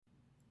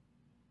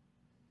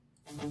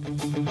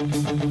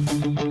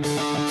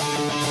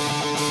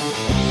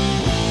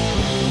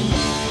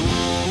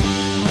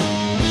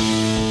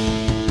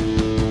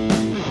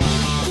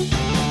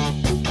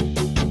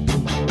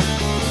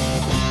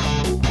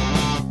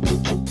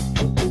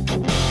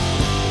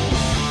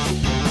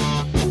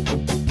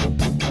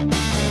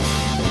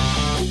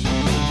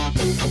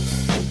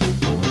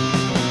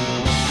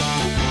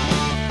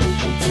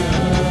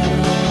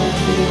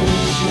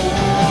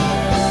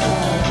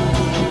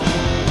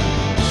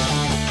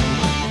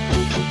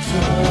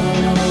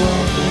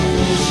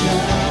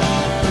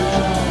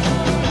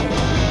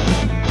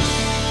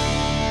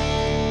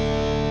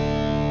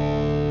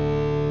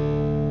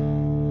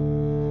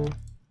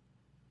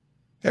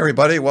Hey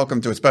everybody,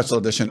 welcome to a special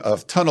edition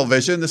of Tunnel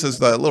Vision. This is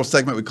the little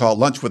segment we call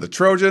Lunch with the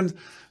Trojan.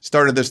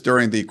 Started this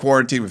during the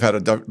quarantine. We've had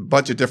a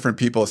bunch of different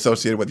people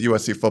associated with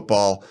USC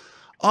football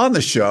on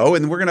the show,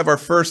 and we're going to have our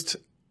first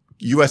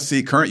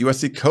current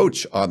USC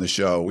coach on the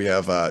show. We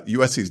have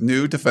USC's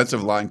new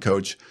defensive line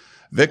coach,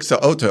 Vic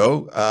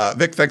So'oto.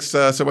 Vic, thanks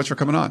so much for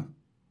coming on.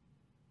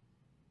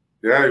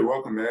 Yeah, you're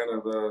welcome, man.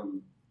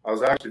 I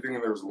was actually thinking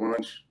there was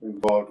lunch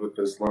involved with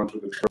this Lunch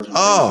with the Trojan.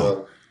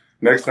 Oh.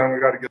 Next time you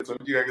got to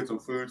get some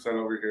food sent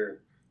over here.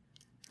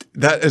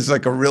 That is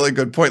like a really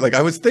good point. Like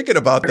I was thinking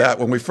about that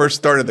when we first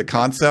started the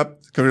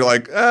concept, because we were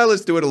like,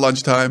 let's do it at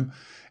lunchtime,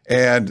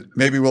 and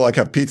maybe we'll like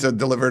have pizza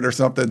delivered or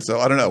something. So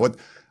I don't know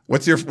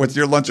what's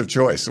your lunch of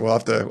choice. We'll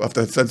have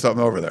to send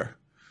something over there.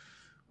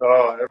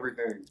 Oh,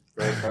 everything.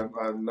 Right?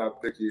 I'm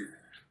not picky.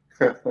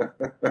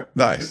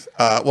 Nice.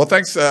 Well,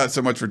 thanks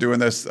so much for doing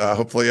this.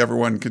 Hopefully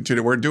everyone can tune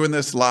in. We're doing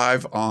this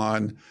live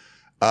on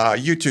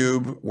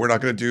YouTube. We're not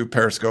going to do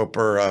Periscope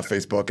or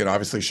Facebook, and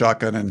obviously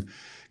Shotgun and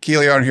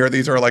Keely aren't here.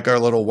 These are like our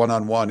little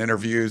one-on-one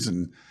interviews,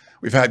 and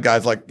we've had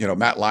guys like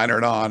Matt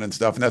Leinart on and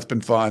stuff, and that's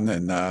been fun.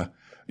 And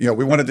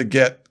we wanted to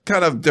get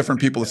kind of different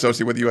people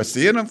associated with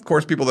USC, and of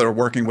course people that are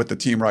working with the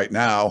team right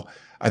now.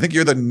 I think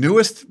you're the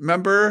newest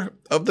member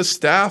of the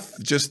staff,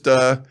 just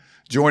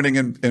joining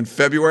in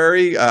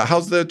February.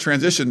 How's the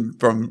transition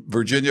from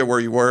Virginia, where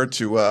you were,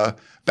 to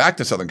back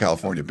to Southern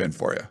California been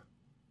for you?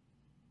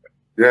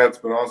 Yeah, it's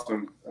been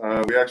awesome.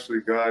 We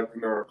actually got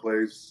into our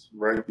place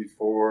right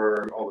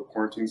before all the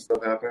quarantine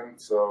stuff happened.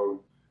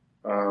 So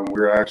we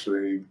were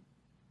actually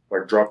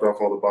dropped off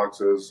all the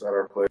boxes at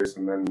our place,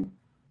 and then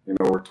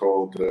we're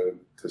told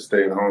to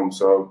stay at home.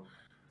 So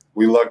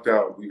we lucked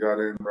out. We got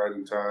in right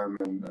in time,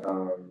 and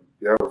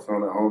we're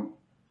feeling at home.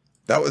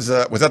 That was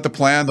that the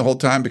plan the whole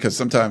time? Because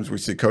sometimes we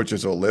see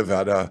coaches will live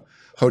at a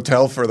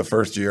hotel for the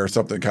first year or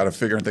something, kind of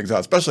figuring things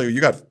out. Especially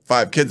you got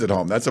 5 kids at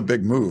home. That's a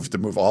big move to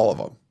move all of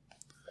them.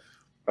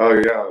 Oh,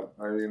 yeah.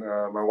 I mean,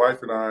 my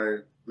wife and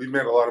I, we've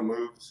made a lot of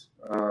moves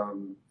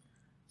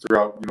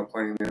throughout,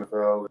 playing in the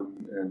NFL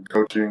and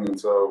coaching. And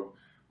so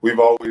we've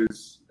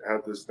always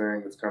had this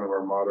thing. It's kind of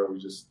our motto.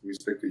 We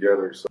stick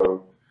together.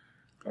 So,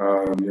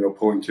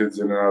 pulling kids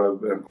in and out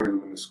of and putting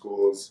them in the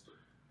schools,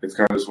 it's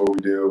kind of just what we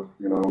do.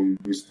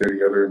 We stay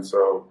together. And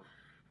so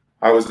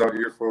I was out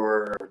here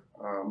for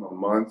a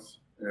month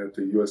at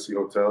the USC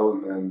hotel.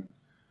 And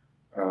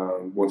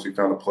then once we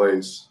found a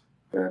place,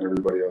 then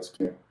everybody else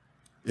came.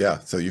 Yeah,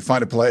 so you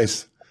find a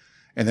place,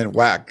 and then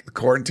whack, the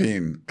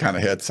quarantine kind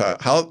of hits.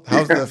 How's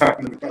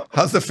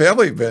the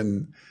family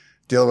been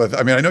dealing with?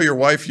 I mean, I know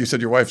you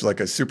said your wife's like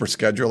a super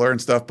scheduler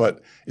and stuff,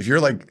 but if you're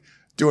like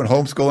doing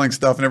homeschooling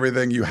stuff and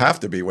everything, you have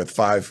to be with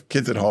 5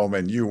 kids at home,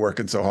 and you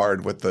working so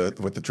hard with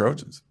the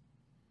Trojans.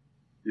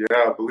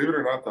 Yeah, believe it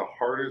or not, the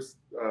hardest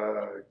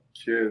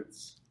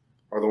kids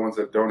are the ones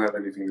that don't have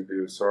anything to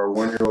do. So our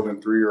 1-year-old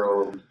and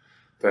 3-year-old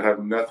that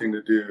have nothing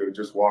to do,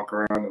 just walk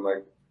around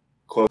and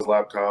close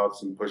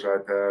laptops and push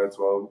iPads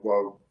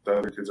while the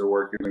other kids are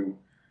working. And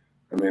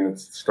I mean, it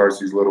starts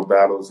these little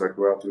battles that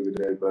go out through the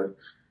day, but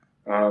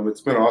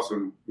it's been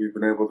awesome. We've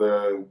been able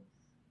to,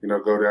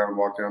 go down and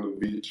walk down to the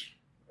beach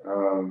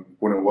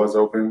when it was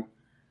open.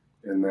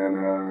 And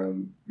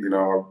then,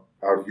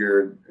 out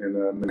here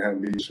in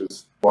Manhattan Beach,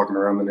 just walking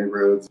around the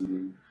neighborhoods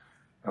and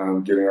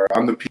I'm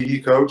the PE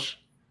coach.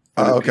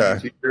 Oh,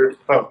 okay.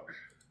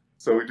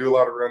 So we do a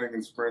lot of running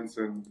and sprints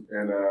and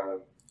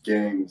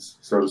games,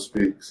 so to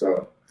speak.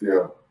 So,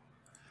 yeah.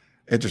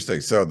 Interesting.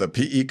 So the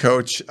PE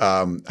coach,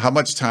 how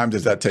much time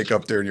does that take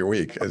up during your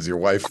week? Is your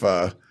wife,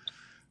 kind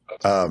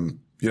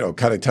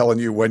of telling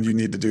you when you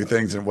need to do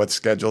things and what's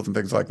scheduled and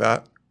things like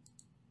that?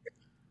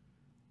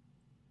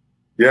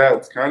 Yeah,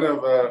 it's kind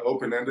of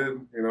open-ended.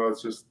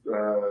 It's just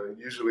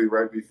usually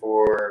right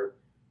before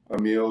a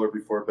meal or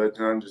before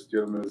bedtime, just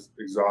get them as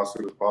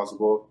exhausted as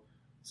possible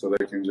so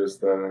they can just,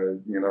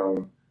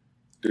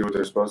 do what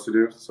they're supposed to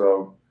do.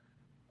 So,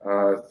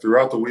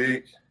 throughout the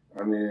week,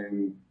 I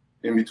mean,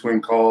 in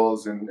between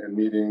calls and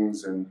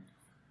meetings, and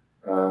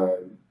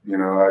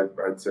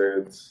I'd say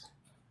it's,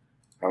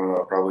 I don't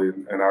know, probably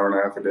an hour and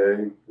a half a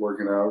day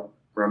working out,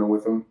 running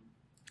with them.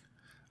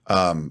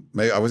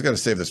 Maybe I was going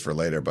to save this for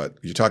later, but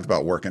you talked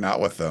about working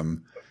out with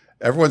them.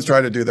 Everyone's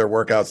trying to do their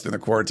workouts during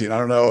the quarantine. I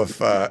don't know if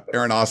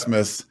Aaron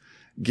Osmus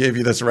gave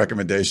you this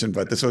recommendation,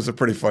 but this was a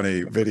pretty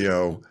funny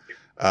video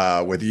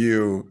with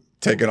you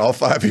taking all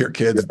 5 of your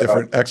kids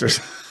different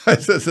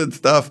exercises and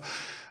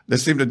stuff. They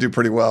seem to do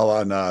pretty well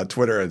on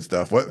Twitter and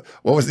stuff. What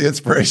was the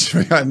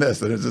inspiration behind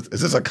this? And is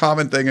this a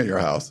common thing at your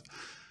house?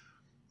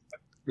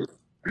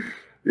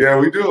 Yeah,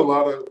 we do a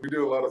lot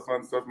of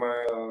fun stuff.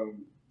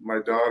 My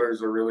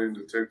daughters are really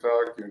into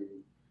TikTok,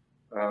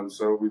 and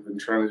so we've been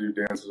trying to do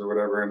dances or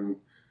whatever. And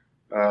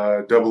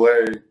Double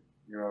A,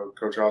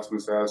 Coach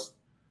Osmus asked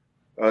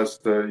us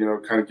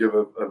to kind of give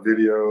a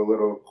video, a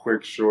little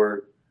quick,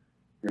 short,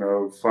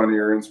 funny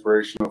or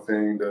inspirational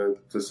thing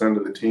to send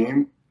to the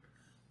team.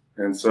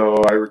 And so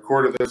I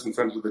recorded this and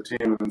sent it to the team,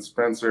 and then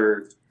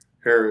Spencer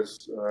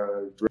Harris,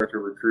 director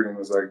of recruiting,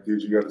 was like,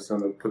 "Dude, you got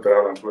to put that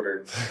out on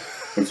Twitter."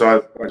 And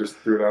so I just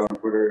threw it out on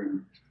Twitter,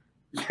 and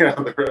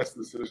the rest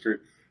is history.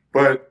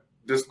 But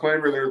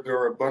disclaimer: there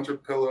were a bunch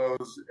of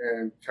pillows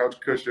and couch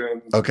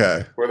cushions,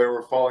 where they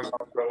were falling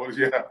off.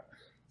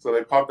 So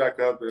they popped back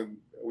up, and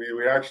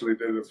we actually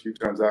did it a few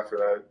times after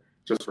that,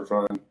 just for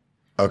fun.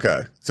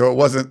 Okay, so it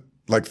wasn't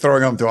like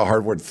throwing them to a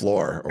hardwood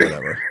floor or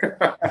whatever.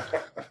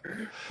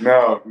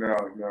 No,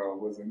 it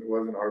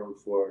wasn't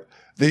hardwood floor.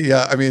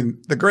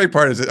 The great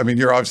part is,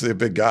 you're obviously a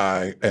big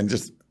guy, and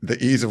just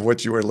the ease of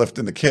which you were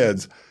lifting the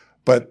kids,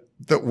 but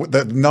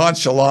the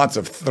nonchalance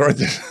of throwing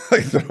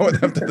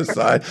them to the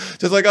side,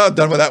 just like,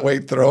 done with that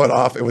weight, throw it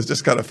off. It was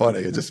just kind of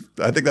funny.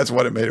 I think that's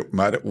what it made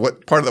it.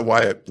 What part of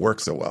why it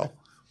works so well.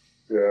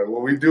 Yeah,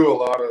 well, we do a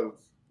lot of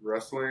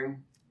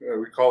wrestling.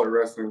 We call it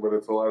wrestling, but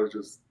it's a lot of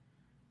just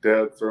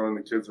dad throwing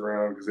the kids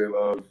around because they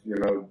love,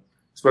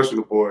 especially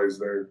the boys,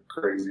 they're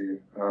crazy.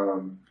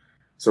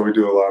 So we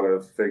do a lot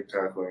of fake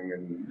tackling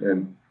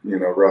and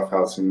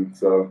roughhousing.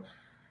 So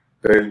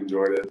they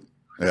enjoyed it.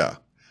 Yeah.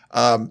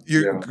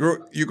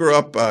 You grew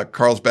up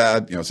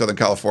Carlsbad, Southern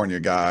California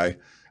guy.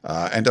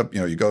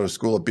 You go to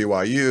school at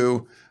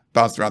BYU,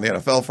 bounced around the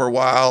NFL for a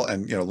while,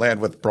 and land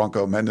with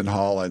Bronco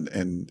Mendenhall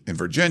in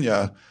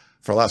Virginia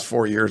for the last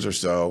 4 years or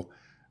so.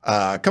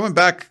 Coming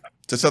back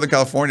to Southern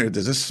California,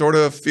 does this sort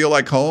of feel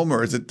like home,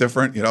 or is it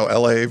different?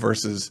 LA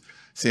versus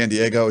San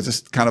Diego. Is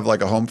this kind of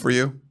like a home for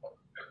you?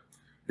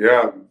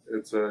 Yeah,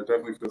 it's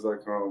definitely feels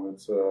like home.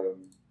 It's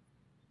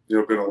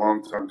been a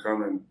long time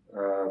coming.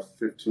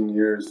 15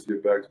 years to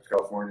get back to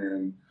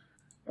California,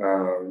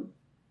 and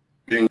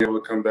being able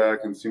to come back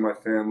and see my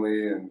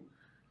family and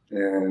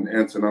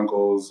aunts and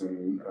uncles,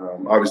 and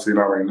obviously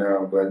not right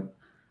now, but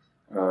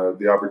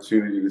the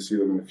opportunity to see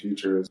them in the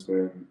future has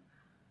been,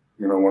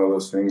 one of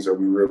those things that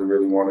we really,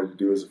 really wanted to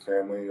do as a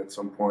family at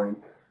some point.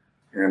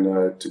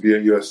 And to be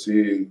at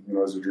USC,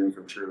 is a dream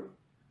come true.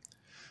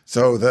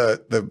 So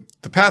the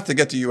path to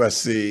get to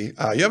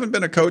USC, you haven't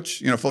been a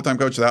coach, full-time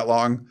coach that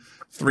long,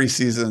 3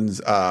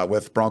 seasons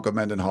with Bronco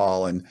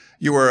Mendenhall, and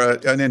you were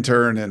an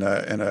intern and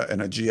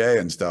a GA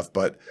and stuff.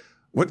 But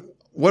what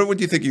would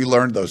you think you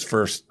learned those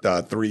first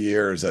 3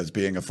 years as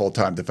being a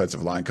full-time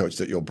defensive line coach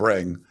that you'll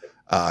bring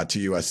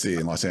to USC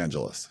in Los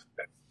Angeles?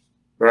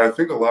 But I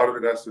think a lot of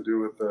it has to do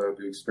with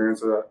the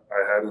experience that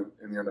I had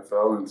in the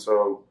NFL. And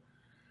so,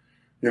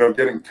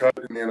 getting cut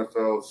in the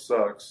NFL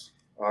sucks.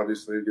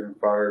 Obviously, getting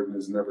fired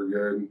is never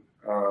good.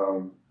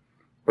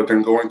 But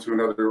then going to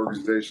another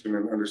organization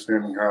and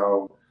understanding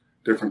how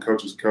different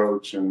coaches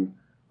coach and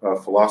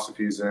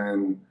philosophies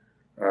in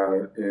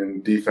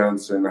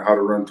defense and how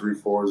to run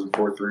 3-4s and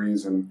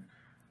 4-3s,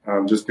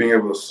 and just being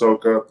able to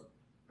soak up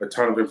a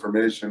ton of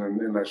information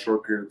in that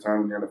short period of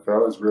time in the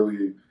NFL has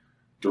really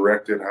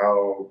directed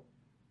how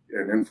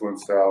and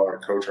influenced how I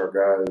coach our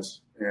guys.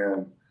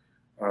 And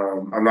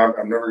I'm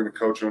never going to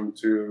coach them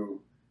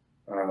to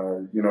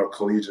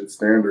collegiate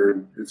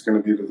standard. It's going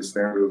to be to the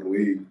standard of the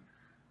league.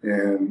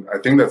 And I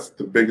think that's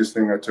the biggest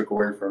thing I took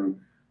away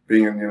from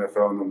being in the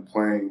NFL and then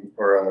playing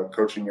or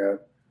coaching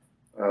at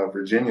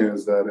Virginia,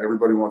 is that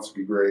everybody wants to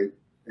be great.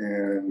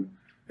 And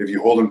if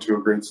you hold them to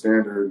a great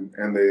standard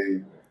and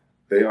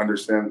they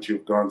understand that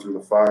you've gone through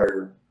the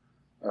fire,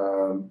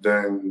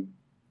 then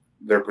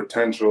their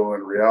potential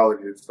and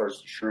reality, it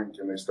starts to shrink,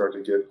 and they start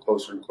to get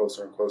closer and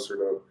closer and closer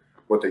to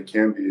what they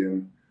can be.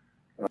 And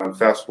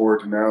fast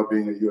forward to now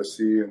being at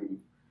USC and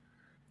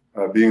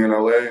being in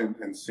LA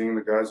and seeing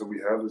the guys that we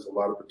have, there's a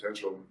lot of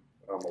potential.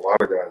 A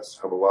lot of guys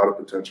have a lot of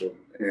potential.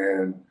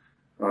 And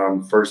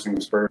first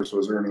things first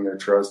was earning their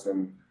trust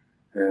and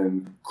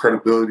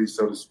credibility,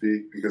 so to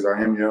speak, because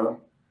I am young.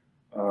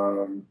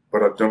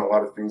 But I've done a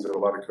lot of things that a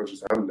lot of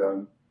coaches haven't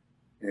done.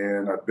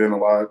 And I've been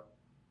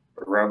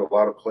around a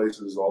lot of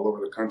places all over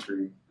the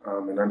country,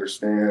 and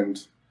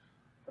understand,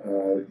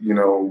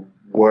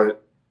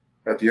 what,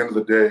 at the end of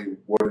the day,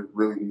 what it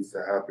really needs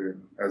to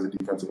happen as a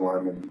defensive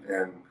lineman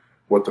and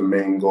what the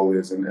main goal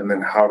is, and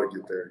then how to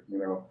get there.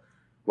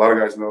 A lot of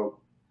guys know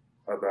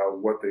about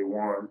what they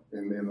want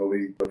in the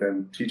league, but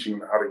then teaching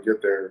them how to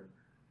get there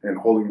and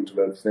holding them to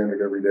that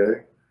standard every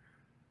day,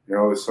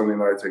 is something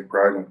that I take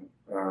pride in.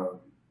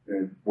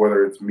 And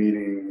whether it's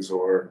meetings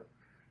or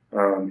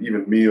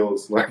even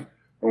meals, like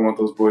I want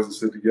those boys to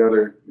sit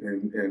together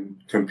and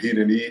compete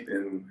and eat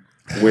and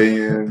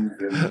weigh in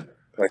and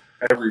like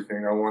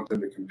everything. I want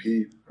them to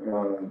compete,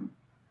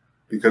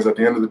 because at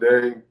the end of the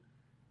day,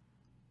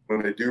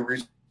 when they do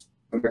reach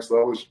the next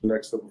level, the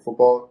next step of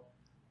football,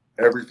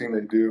 everything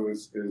they do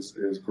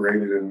is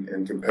graded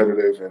and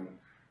competitive. And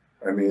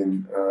I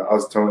mean, I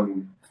was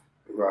telling,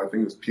 I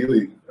think it was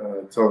Peely,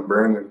 telling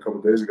Brandon a couple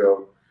of days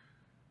ago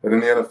that in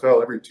the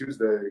NFL, every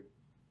Tuesday,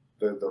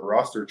 the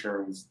roster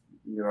churns.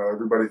 You know,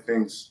 everybody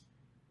thinks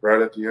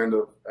right at the end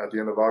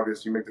of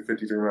August, you make the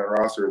 53-man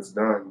roster, it's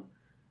done.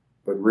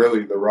 But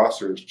really, the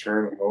roster is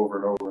churning over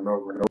and over and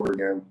over and over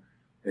again.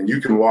 And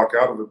you can walk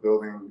out of the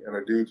building, and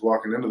a dude's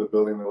walking into the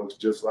building that looks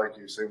just like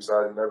you, same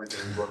size and everything,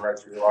 going right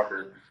to your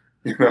locker.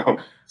 You know,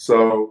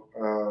 so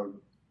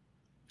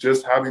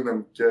just having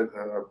them get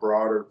a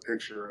broader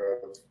picture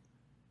of,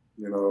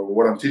 you know,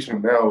 what I'm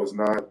teaching them now is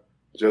not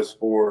just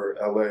for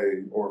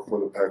LA or for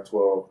the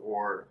Pac-12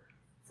 or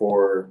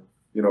for,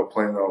 you know,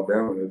 playing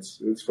Alabama.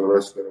 It's for the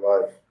rest of their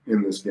life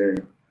in this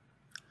game.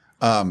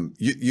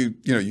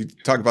 You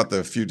talk about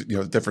the few, you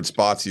know, different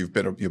spots you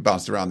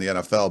bounced around the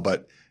NFL,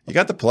 but you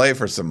got to play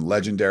for some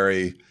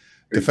legendary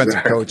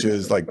defensive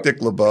coaches like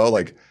Dick LeBeau.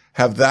 Like,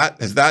 has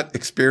that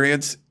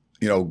experience,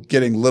 you know,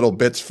 getting little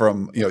bits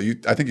from, you know,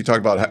 I think you talked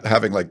about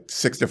having like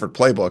 6 different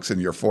playbooks in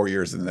your 4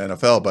 years in the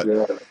NFL,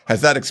 but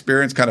has that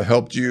experience kind of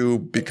helped you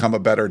become a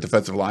better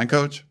defensive line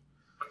coach?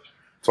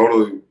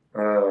 Totally.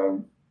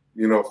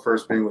 You know,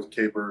 first being with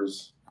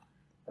Capers,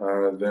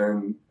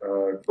 then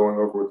going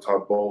over with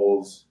Todd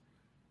Bowles,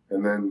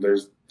 and then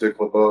there's Dick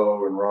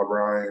LeBeau and Rob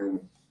Ryan,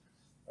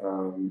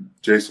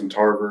 Jason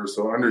Tarver.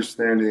 So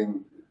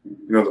understanding,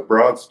 you know, the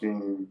broad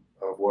scheme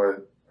of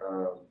what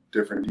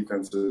different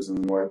defenses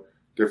and what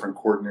different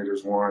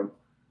coordinators want.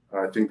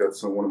 I think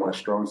that's one of my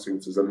strong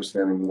suits, is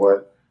understanding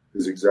what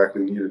is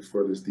exactly needed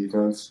for this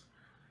defense.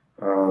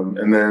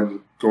 And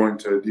then going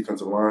to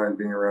defensive line,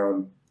 being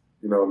around,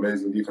 you know,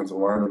 amazing defensive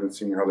linemen and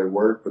seeing how they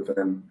work, but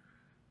then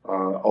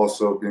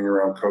also being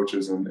around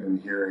coaches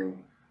and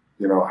hearing,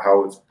 you know,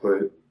 how it's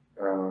put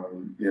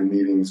in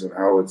meetings and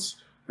how it's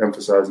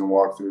emphasized in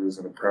walkthroughs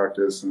and in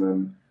practice and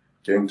then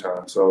game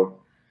time. So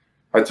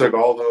I took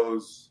all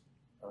those,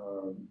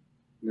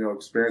 you know,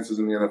 experiences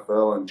in the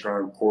NFL and try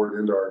and pour it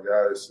into our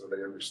guys so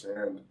they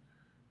understand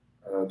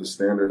the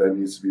standard that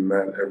needs to be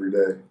met every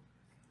day.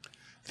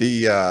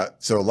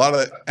 So a lot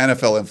of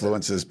NFL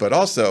influences, but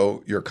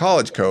also your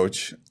college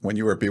coach when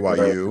you were at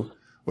BYU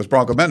was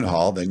Bronco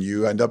Mendenhall. Then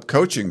you end up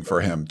coaching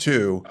for him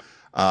too.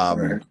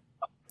 How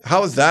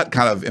has that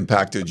kind of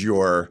impacted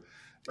your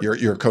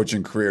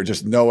coaching career?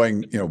 Just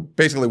knowing, you know,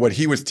 basically what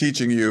he was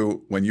teaching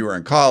you when you were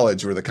in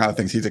college were the kind of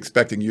things he's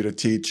expecting you to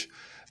teach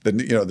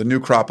the new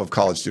crop of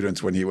college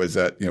students when he was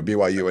at, you know,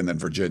 BYU and then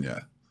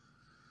Virginia.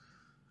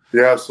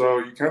 Yeah, so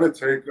you kind of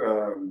take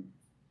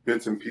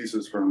bits and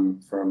pieces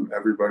from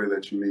everybody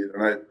that you meet.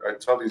 And I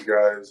tell these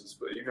guys,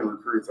 even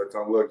recruits, I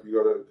tell them, look, you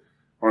go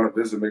on a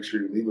visit, make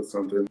sure you leave with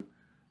something.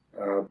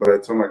 But I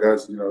tell my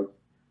guys, you know,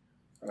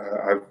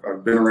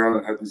 I've been around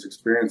and had these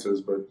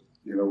experiences, but,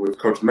 you know, with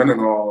Coach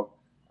Mendenhall,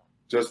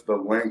 just the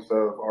length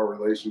of our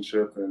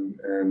relationship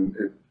and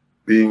it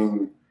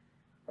being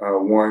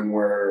one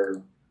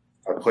where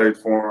I played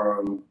for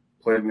him,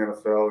 played in the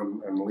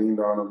NFL and leaned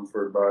on him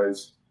for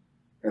advice,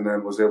 and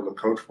then was able to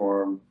coach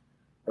for him.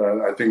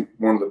 I think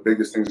one of the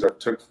biggest things I've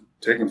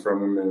taken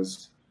from him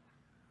is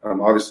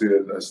obviously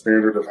a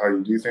standard of how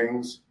you do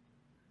things,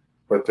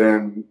 but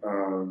then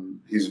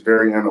he's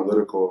very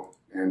analytical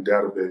and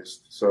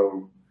data-based.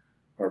 So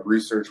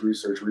research,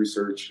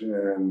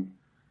 and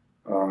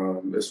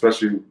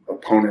especially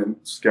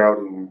opponent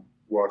scouting,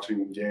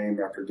 watching game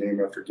after game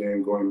after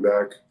game, going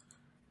back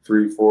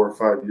 3, 4,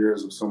 5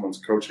 years of someone's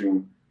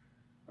coaching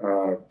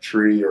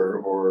tree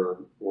or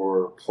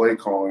play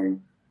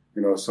calling.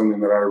 You know, something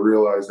that I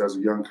realized as a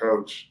young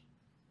coach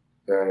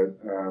that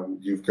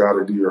you've got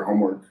to do your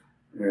homework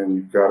and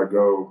you've got to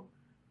go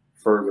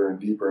further and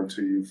deeper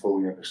until you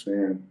fully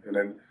understand. And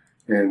then,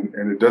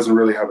 and it doesn't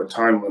really have a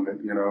time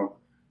limit, you know,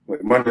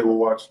 like Monday we'll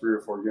watch 3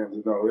 or 4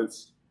 games. No,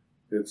 it's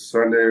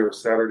Sunday or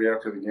Saturday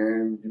after the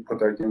game. You put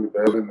that game to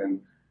bed and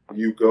then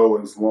you go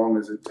as long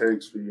as it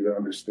takes for you to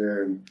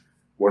understand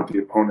what the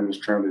opponent is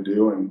trying to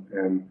do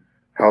and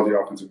how the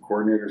offensive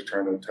coordinator is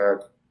trying to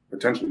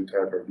potentially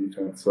attack our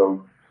defense.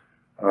 So,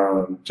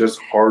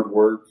 just hard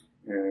work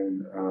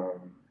and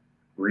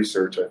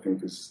research, I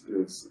think,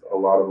 is a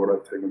lot of what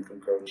I've taken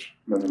from Coach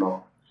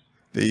Mendenhall.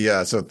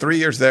 So 3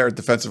 years there,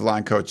 defensive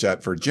line coach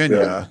at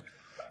Virginia.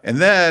 And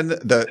then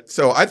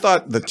so I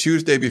thought the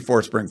Tuesday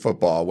before spring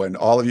football, when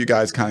all of you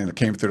guys kind of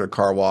came through the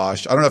car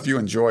wash, I don't know if you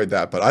enjoyed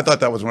that, but I thought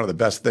that was one of the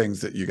best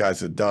things that you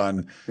guys had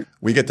done.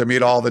 We get to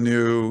meet all the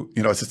new,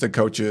 you know, assistant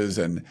coaches,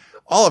 and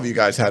all of you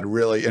guys had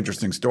really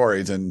interesting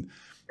stories. And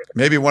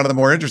maybe one of the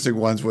more interesting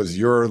ones was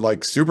your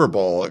like Super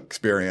Bowl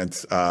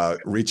experience,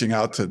 reaching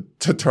out to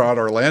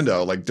Toronto,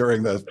 Orlando, like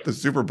during the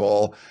Super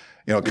Bowl,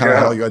 you know, kind of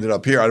how you ended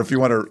up here. I don't know if you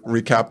want to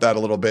recap that a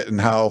little bit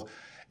and how,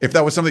 if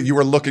that was something you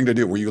were looking to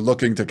do. Were you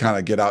looking to kind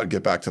of get out and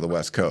get back to the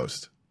West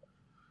Coast?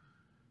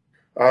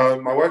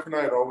 My wife and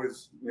I had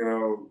always, you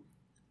know,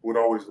 would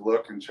always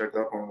look and check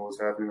up on what was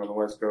happening on the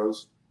West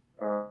Coast.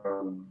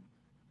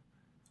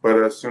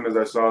 But as soon as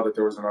I saw that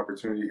there was an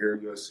opportunity here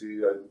at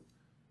USC,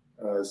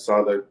 I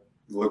saw that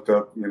looked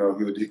up,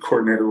 who the D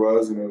coordinator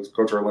was, and it was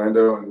Coach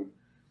Orlando. And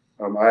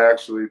I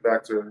actually,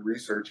 back to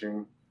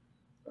researching,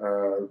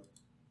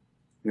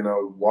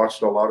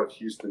 watched a lot of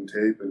Houston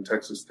tape and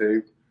Texas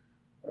tape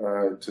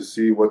to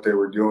see what they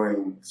were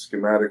doing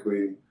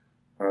schematically,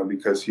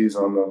 because he's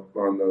on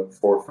the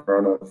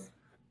forefront of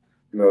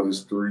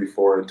this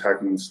 3-4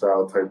 attacking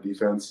style type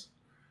defense.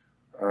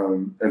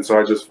 And so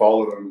I just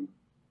followed him,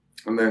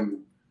 and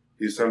then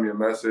he sent me a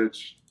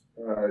message,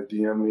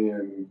 DM me,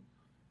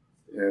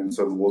 and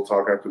said we'll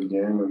talk after the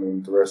game, and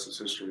then the rest is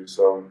history.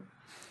 So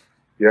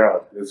yeah,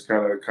 it's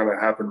kind of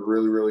happened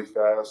really, really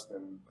fast,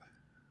 and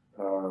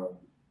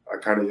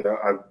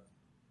I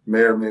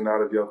may or may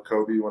not have yelled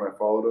Kobe when I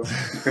followed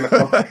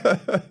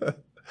him.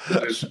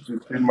 Just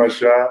shoot my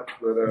shot,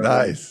 but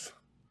nice.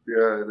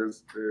 Yeah, it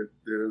is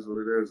what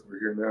it is. We're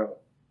here now.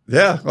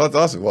 Yeah, well, that's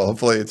awesome. Well,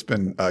 hopefully it's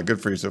been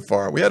good for you so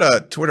far. We had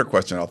a Twitter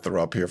question I'll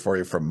throw up here for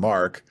you from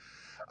Mark.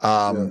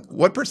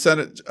 What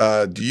percentage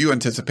do you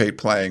anticipate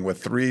playing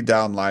with 3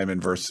 down linemen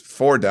versus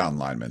 4 down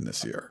linemen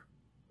this year?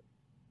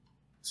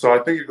 So I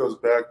think it goes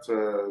back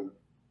to,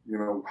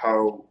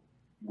 how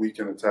we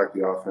can attack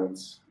the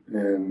offense.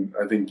 And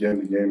I think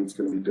game to game it's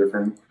going to be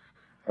different.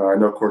 I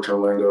know Coach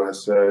Orlando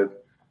has said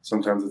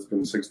sometimes it's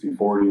been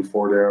 60-40,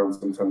 4 down.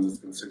 Sometimes it's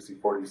been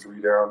 60-40,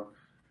 3 down.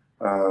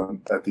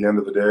 At the end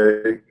of the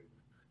day,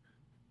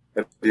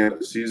 at the end of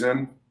the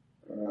season.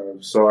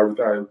 So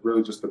I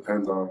really just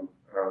depends on,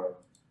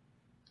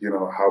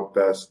 how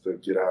best to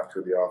get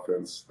after the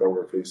offense that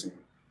we're facing.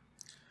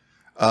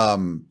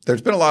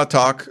 There's been a lot of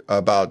talk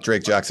about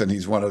Drake Jackson.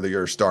 He's one of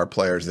your star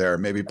players there,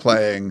 maybe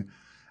playing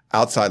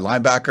outside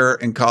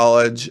linebacker in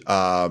college.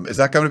 Is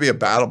that going to be a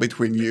battle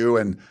between you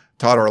and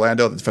Todd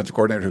Orlando, the defensive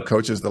coordinator who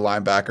coaches the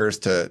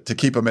linebackers, to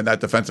keep them in that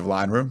defensive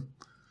line room?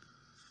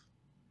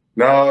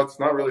 No, it's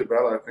not really a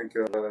battle. I think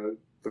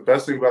the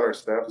best thing about our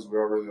staff is we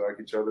all really like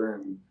each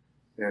other,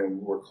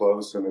 and we're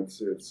close, and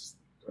it's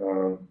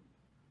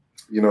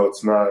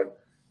not,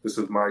 this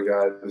is my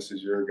guy, this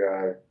is your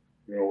guy.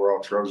 We're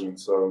all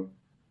Trojans. So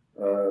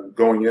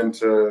going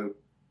into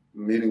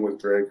meeting with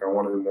Drake, I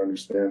wanted him to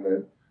understand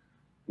that,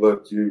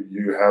 look,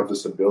 you have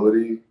this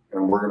ability,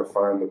 and we're going to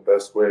find the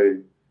best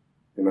way,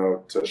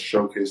 to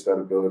showcase that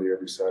ability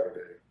every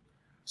Saturday.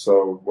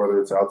 So whether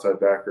it's outside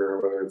backer,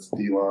 whether it's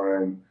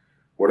D-line,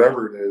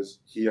 whatever it is,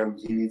 he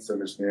needs to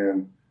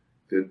understand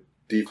the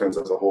defense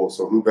as a whole.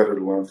 So who better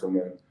to learn from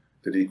than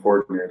the D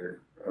coordinator?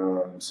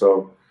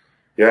 So,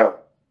 yeah,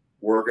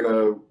 we're going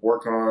to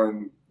work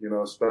on,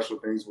 special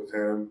things with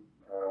him.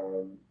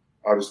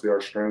 Obviously,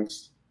 our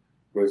strengths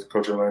with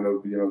Coach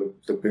Orlando,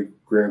 the big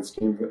grand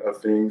scheme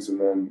of things. And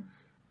then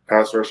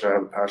pass rush, I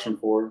have a passion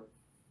for.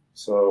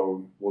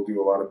 So we'll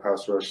do a lot of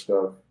pass rush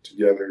stuff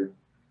together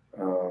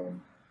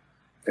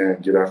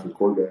and get after the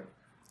quarterback.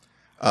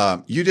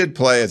 You did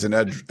play as an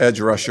edge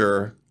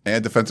rusher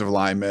and defensive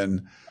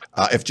lineman.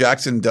 If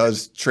Jackson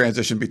does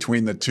transition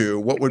between the two,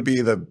 what would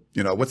be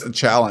what's the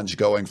challenge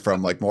going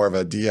from like more of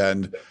a D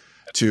end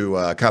to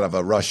kind of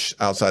a rush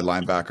outside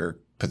linebacker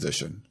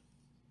position?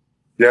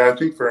 Yeah, I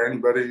think for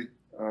anybody,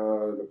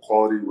 the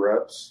quality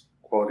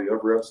of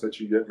reps that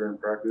you get during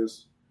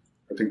practice,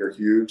 I think are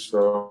huge.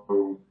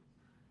 So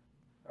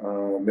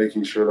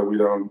making sure that we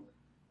don't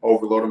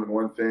overload him in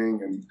one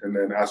thing and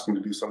then ask him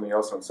to do something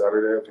else on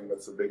Saturday. I think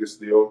that's the biggest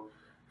deal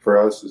for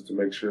us, is to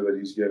make sure that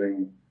he's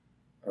getting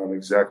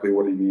exactly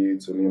what he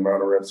needs and the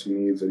amount of reps he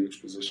needs at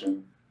each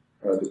position,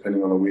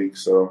 depending on the week.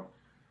 So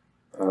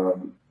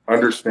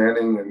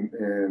understanding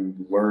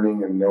and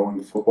learning and knowing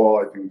the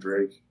football, I think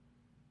Drake,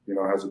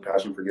 has a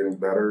passion for getting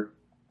better.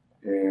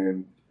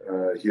 And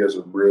he has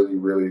a really,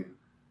 really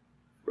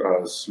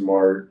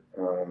smart,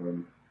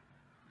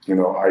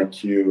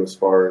 IQ as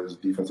far as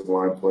defensive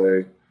line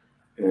play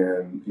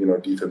and,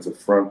 defensive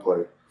front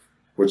play,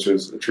 which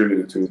is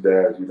attributed to his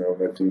dad.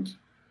 I think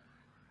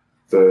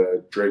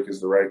Drake is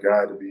the right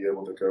guy to be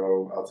able to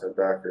go outside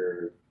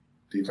backer,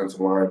 defensive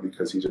line,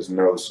 because he just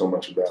knows so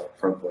much about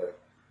front play.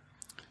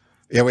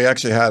 Yeah, we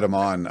actually had him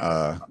on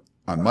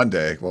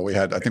Monday. Well,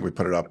 I think we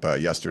put it up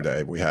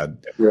yesterday. We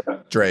had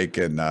Drake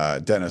and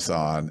Dennis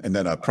on, and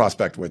then a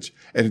prospect,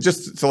 and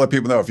just to let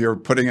people know, if you're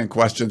putting in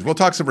questions, we'll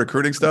talk some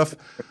recruiting stuff,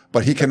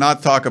 but he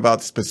cannot talk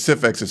about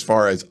specifics as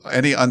far as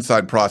any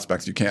unsigned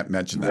prospects. You can't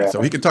mention that.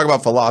 So he can talk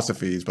about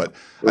philosophies, but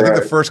I think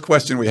the first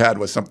question we had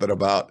was something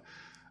about,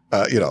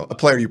 a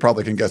player you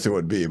probably can guess who it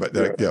would be, but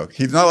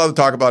he's not allowed to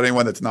talk about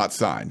anyone that's not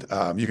signed.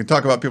 You can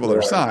talk about people that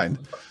are signed,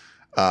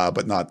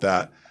 but not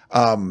that.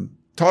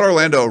 Todd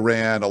Orlando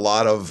ran a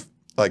lot of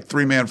like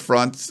 3-man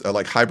fronts,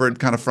 like hybrid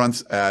kind of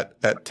fronts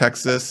at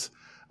Texas.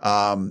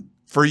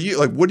 For you,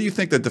 like, what do you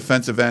think the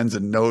defensive ends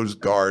and nose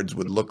guards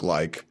would look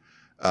like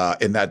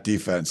in that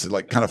defense?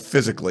 Like, kind of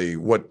physically,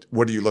 what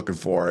are you looking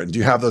for? And do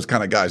you have those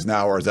kind of guys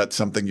now, or is that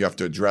something you have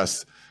to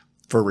address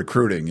for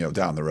recruiting,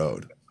 down the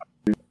road?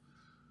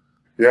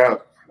 Yeah,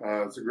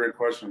 it's a great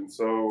question.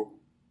 So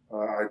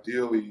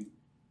ideally,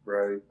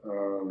 right,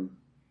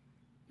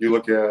 you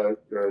look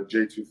at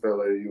J2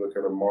 Fele, you look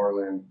at a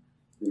Marlin,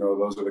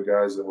 those are the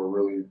guys that we're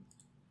really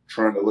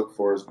trying to look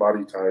for is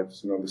body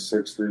types. The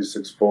 6'3",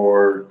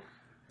 6'4",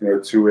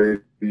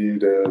 280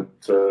 to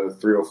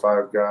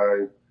 305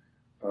 guy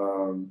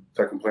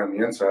that can play on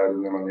the inside,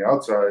 and then on the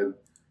outside,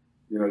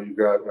 you've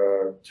got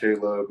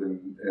Caleb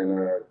and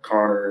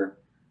Connor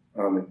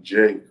and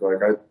Jake.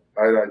 Like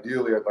I'd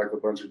like a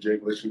bunch of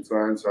Jake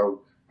Lichtenstein's, how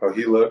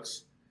he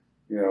looks.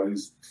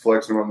 He's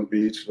flexing on the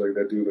beach. Like,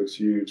 that dude looks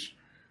huge.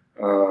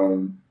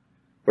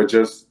 But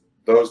just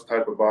those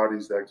type of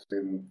bodies that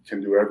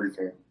can do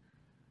everything.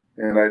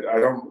 And I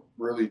don't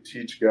really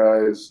teach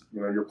guys,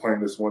 you're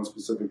playing this one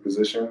specific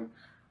position.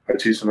 I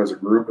teach them as a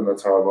group, and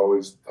that's how I've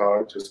always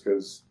taught, just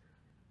because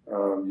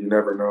you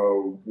never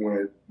know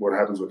what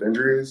happens with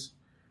injuries.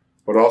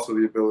 But also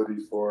the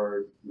ability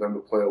for them to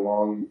play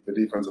along the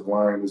defensive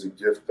line is a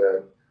gift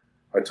that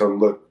I tell them,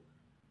 look,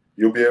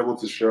 you'll be able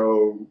to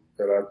show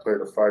that I played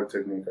a 5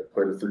 technique, I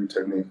played a 3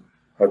 technique,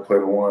 I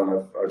played a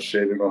 1, I've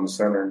shaved on the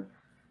center,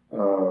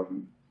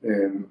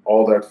 and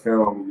all that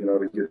film,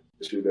 to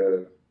get you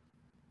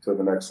to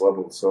the next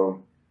level.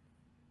 So,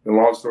 and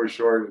long story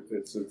short,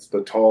 it's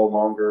the tall,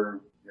 longer,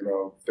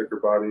 thicker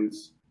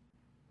bodies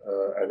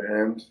at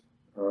end,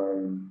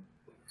 and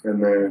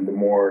then the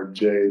more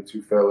J,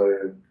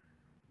 Tufele,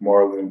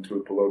 Marlon,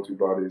 Tuipulotu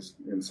bodies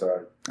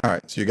inside. All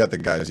right, so you got the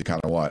guys you kind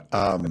of want.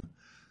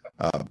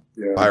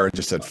 Byron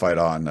just said fight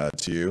on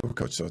to you,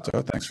 Coach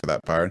So'oto. Thanks for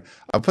that, Byron.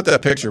 I'll put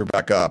that picture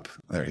back up.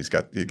 There, he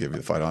gave you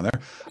the fight on there.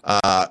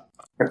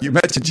 You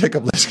mentioned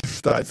Jacob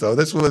Lichtenstein. So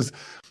this was,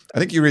 I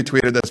think you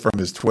retweeted this from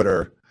his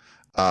Twitter.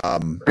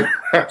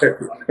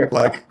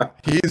 Like,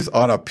 he's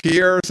on a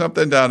pier or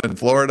something down in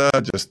Florida.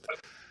 Just,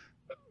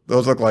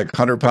 those look like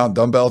 100-pound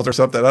dumbbells or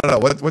something. I don't know.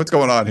 What's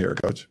going on here,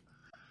 Coach?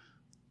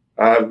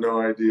 I have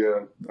no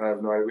idea.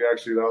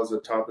 Actually, that was a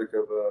topic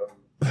of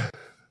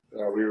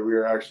we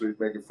were actually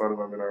making fun of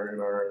him in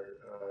our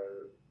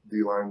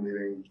D-line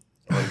meeting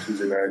on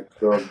Tuesday night.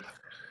 So,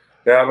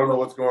 I don't know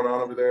what's going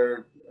on over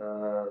there.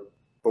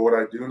 But what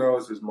I do know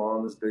is his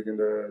mom is big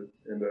into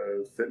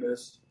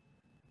fitness,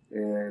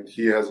 and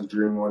he has a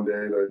dream one day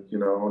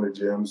to own a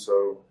gym.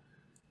 So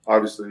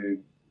obviously,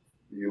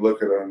 you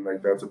look at him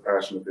like that's a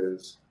passion of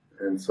his,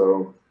 and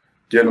so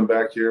getting him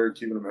back here,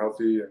 keeping him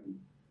healthy,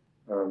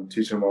 and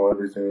teaching him all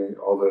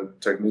the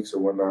techniques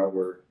and whatnot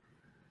were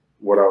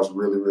what I was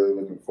really, really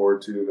looking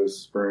forward to this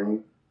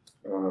spring.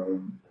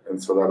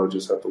 And so that'll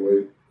just have to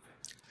wait.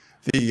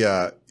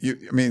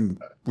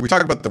 We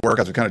talked about the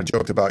workouts. We kind of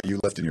joked about you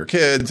lifting your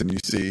kids, and you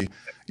see,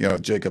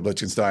 Jacob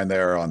Lichtenstein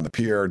there on the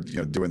pier,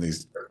 doing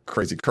these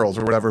crazy curls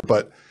or whatever.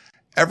 But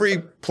every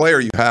player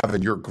you have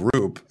in your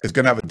group is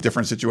going to have a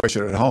different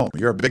situation at home.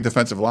 You're a big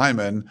defensive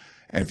lineman,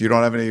 and if you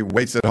don't have any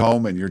weights at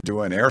home and you're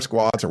doing air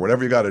squats or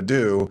whatever you got to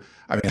do,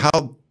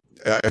 how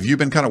have you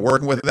been kind of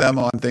working with them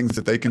on things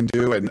that they can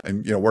do, and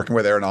working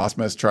with Aaron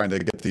Osmus, trying to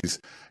get these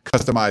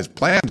customized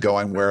plans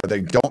going where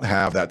they don't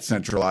have that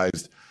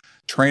centralized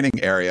training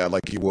area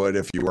like you would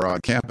if you were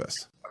on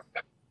campus?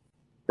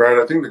 Right.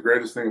 I think the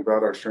greatest thing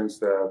about our strength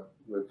staff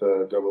with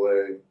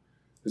AA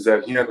is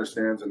that he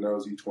understands and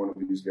knows each one of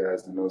these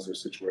guys and knows their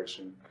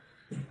situation.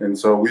 And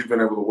so we've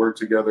been able to work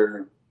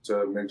together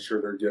to make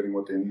sure they're getting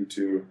what they need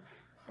to,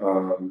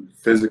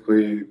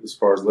 physically as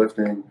far as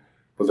lifting,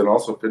 but then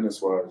also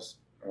fitness-wise.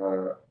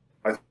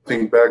 I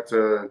think back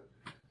to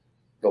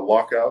the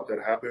lockout that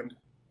happened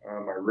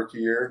my rookie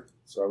year.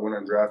 So I went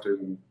undrafted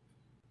and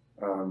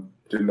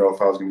didn't know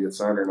if I was going to get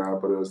signed or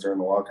not, but it was during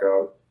the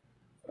lockout.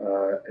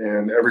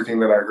 And everything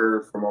that I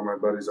heard from all my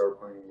buddies that were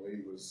playing in the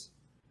league was,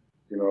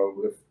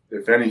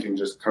 if anything,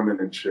 just come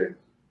in shape.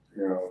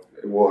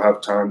 We'll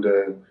have time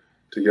to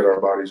get our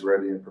bodies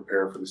ready and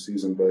prepare for the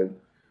season, but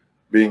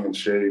being in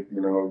shape,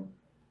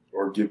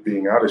 or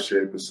being out of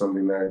shape is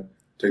something that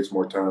takes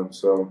more time.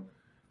 So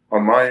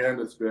on my end,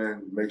 it's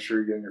been make sure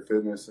you're getting your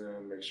fitness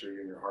in, make sure you're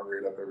getting your heart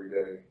rate up every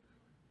day,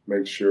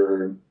 make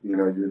sure,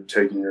 you're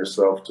taking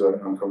yourself to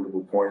an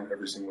uncomfortable point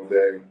every single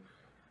day,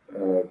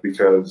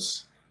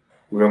 because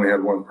we only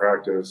had one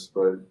practice,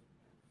 but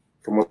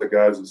from what the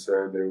guys have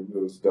said, it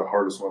was the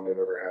hardest one they've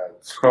ever had.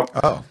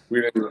 So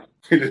we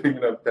didn't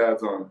even have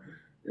pads on.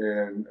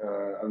 And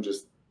I'm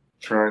just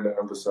trying to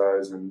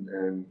emphasize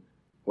and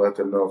let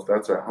them know if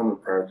that's a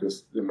helmet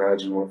practice,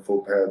 imagine what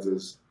full pads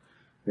is,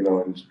 in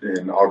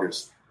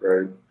August,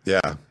 right?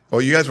 Yeah.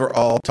 Well, you guys were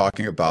all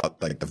talking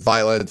about like the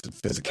violence and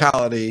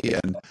physicality,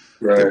 and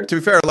right. to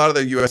be fair, a lot of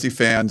the USC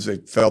fans, they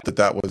felt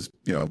that was,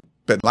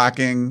 been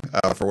lacking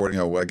for,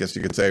 I guess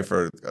you could say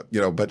for,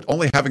 but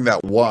only having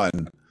that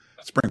one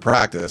spring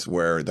practice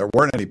where there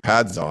weren't any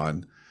pads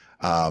on,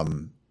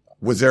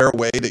 was there a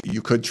way that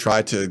you could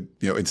try to,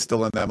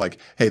 instill in them like,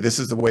 hey, this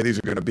is the way these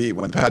are going to be.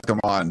 When pads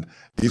come on,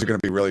 these are going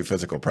to be really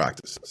physical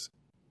practices?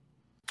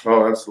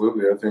 Oh,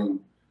 absolutely. I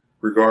think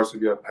regardless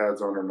if you have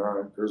pads on or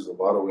not, there's a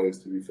lot of ways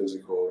to be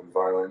physical and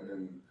violent,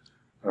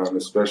 and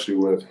especially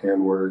with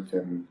handwork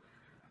and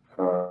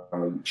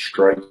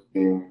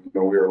striking.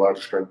 We were allowed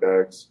to strike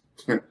bags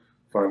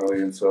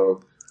finally, and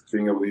so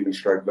being able to even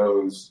strike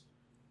those,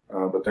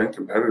 but then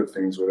competitive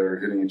things where they're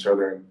hitting each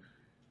other,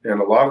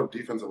 and a lot of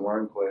defensive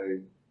line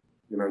play.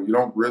 You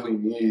don't really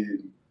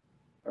need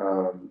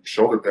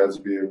shoulder pads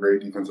would be a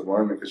great defensive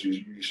lineman because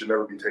you should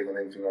never be taking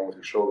anything on with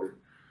your shoulder.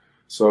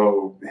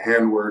 So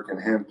handwork and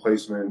hand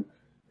placement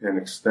and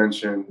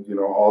extension,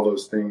 all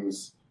those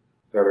things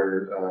that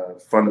are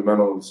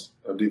fundamentals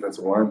of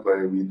defensive line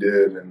play, we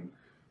did and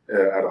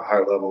at a high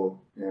level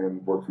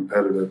and were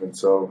competitive. And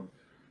so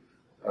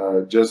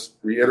just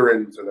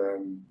reiterating to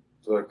them,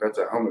 look, that's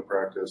a helmet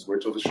practice.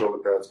 Wait till the shoulder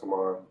pads come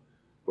on.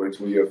 Wait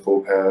till we get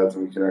full pads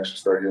and we can actually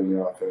start hitting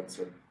the offense.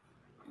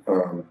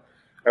 And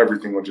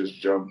everything will just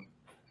jump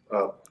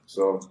up.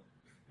 So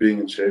being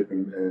in shape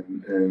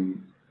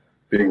and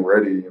being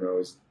ready,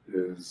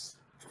 is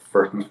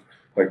first,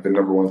 like the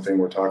number one thing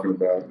we're talking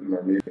about in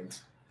our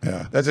meetings.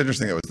 Yeah, that's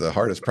interesting. It was the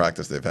hardest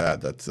practice they've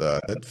had. That's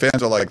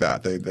fans are like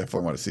that. They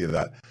definitely want to see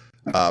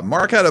that.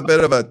 Mark had a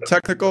bit of a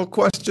technical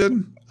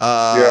question.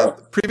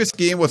 Previous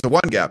scheme was a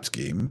one-gap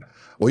scheme.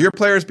 Will your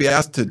players be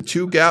asked to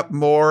two-gap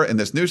more in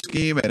this new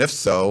scheme? And if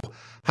so,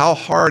 how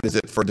hard is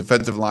it for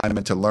defensive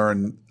linemen to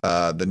learn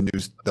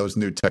those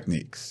new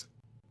techniques?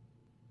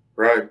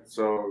 Right.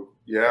 So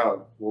yeah,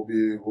 we'll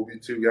be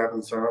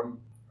two-gapping some.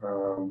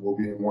 We'll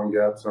be in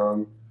one-gap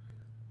some.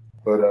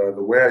 But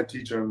the way I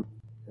teach them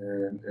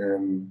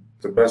and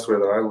the best way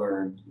that I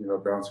learned,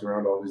 bouncing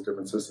around all these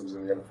different systems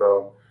in the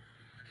NFL,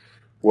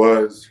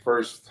 was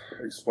first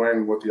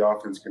explaining what the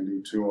offense can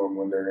do to them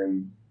when they're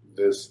in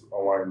this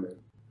alignment.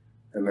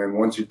 And then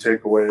once you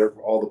take away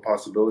all the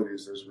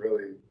possibilities, there's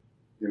really,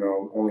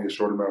 only a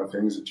short amount of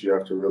things that you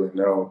have to really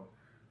know.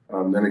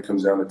 Then it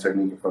comes down to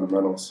technique and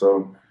fundamentals.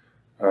 So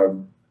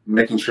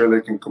making sure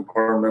they can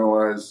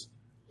compartmentalize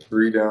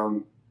 3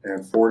 down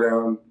and 4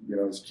 down,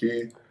 is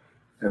key.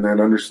 And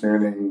then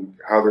understanding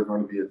how they're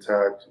going to be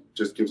attacked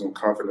just gives them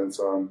confidence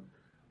on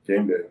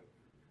game day.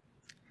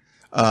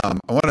 I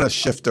want to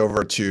shift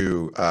over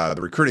to the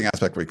recruiting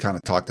aspect. We kind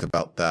of talked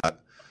about that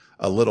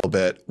a little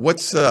bit.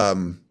 What's,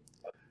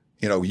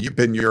 you've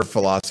been your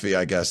philosophy,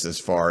 I guess, as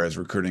far as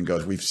recruiting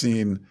goes. We've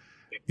seen,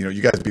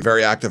 you guys be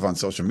very active on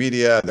social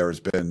media.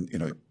 There's been,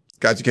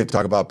 guys you can't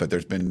talk about, but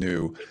there's been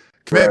new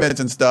commitments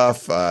and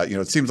stuff.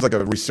 It seems like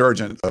a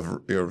resurgence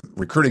of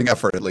recruiting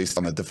effort, at least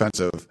on the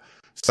defensive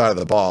side of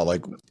the ball.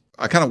 Like,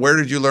 where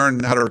did you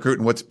learn how to recruit,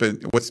 and what's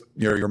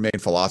your main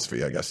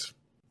philosophy, I guess,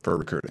 for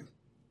recruiting?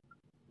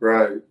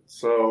 Right.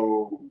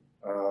 So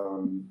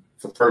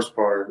the first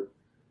part,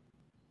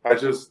 I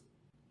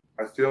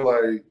feel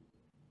like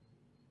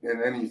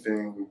in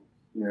anything,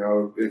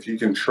 if you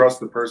can trust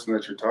the person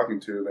that you're talking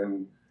to,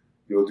 then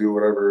you'll do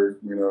whatever,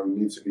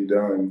 needs to be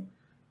done.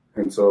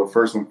 And so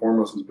first and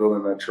foremost is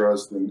building that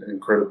trust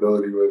and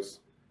credibility with,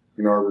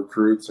 our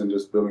recruits and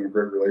just building a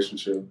great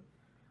relationship.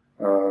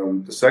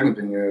 The second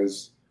thing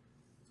is,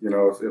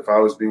 if I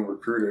was being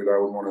recruited, I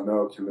would want to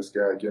know, can this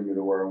guy get me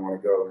to where I want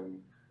to go?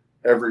 And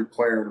every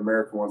player in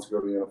America wants to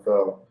go to the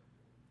NFL.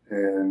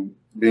 And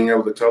being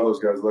able to tell those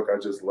guys, look, I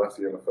just left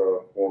the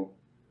NFL. Well,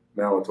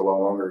 now it's a lot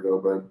longer ago,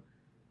 but,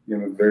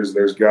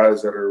 there's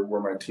guys that were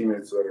my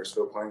teammates that are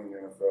still playing in the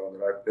NFL,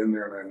 that I've been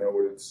there and I know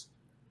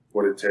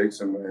what it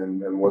takes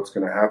and what's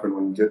going to happen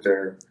when you get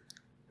there.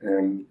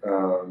 And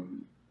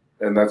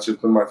that's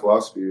just been my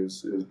philosophy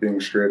is being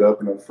straight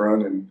up and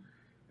upfront and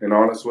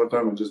honest with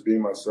them and just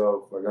being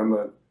myself. Like I'm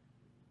a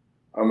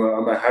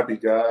happy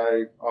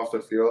guy off the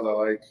field. I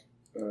like,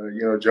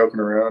 joking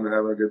around and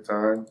having a good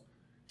time.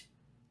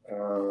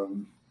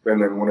 And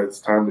then when it's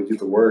time to get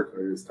to work,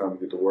 it's time to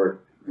get to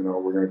work.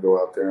 We're going to go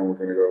out there and we're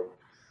going to go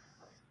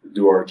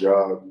do our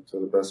job to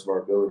the best of our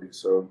ability.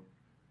 So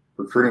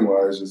recruiting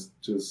wise,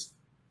 just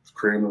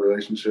creating a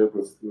relationship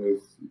with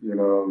the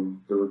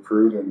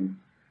recruit and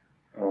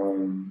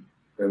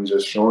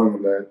just showing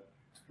them that,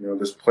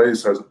 this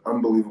place has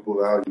unbelievable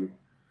value.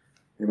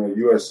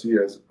 USC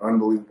has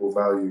unbelievable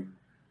value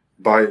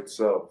by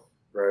itself,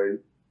 right?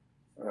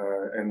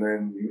 And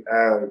then you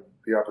add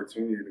the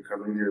opportunity to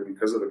come in here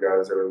because of the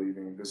guys that are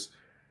leaving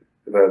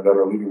that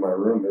are leaving my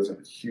room. There's a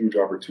huge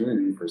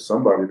opportunity for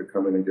somebody to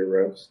come in and get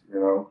reps.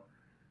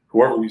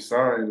 Whoever we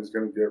sign is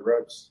going to get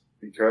reps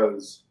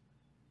because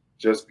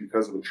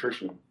of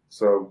attrition.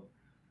 So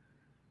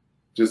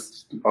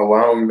just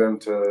allowing them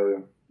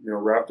to,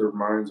 wrap their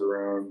minds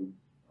around,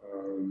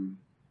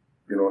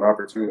 an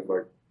opportunity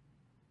like,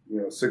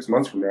 6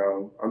 months from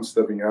now, I'm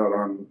stepping out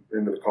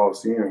into the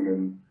Coliseum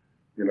and,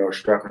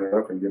 strapping it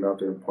up and getting out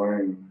there and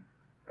playing.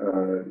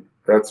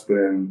 That's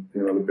been,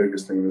 the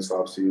biggest thing this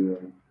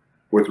offseason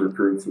with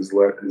recruits is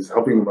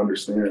helping them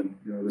understand,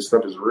 this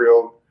stuff is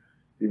real,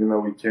 even though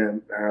we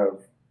can't have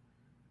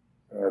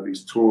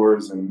these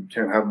tours and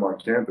can't have them on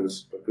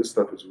campus, but this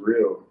stuff is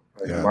real.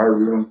 My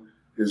room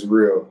is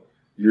real.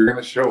 You're going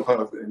to show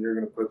up and you're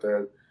going to put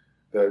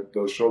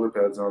those shoulder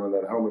pads on and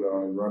that helmet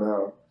on and run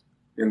out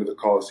into the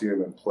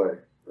Coliseum and play.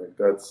 Like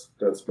that's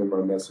been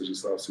my message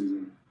this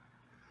offseason.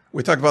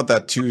 We talked about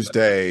that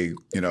Tuesday,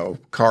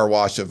 car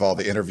wash of all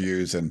the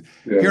interviews and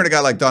hearing a guy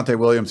like Dante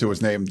Williams, who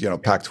was named,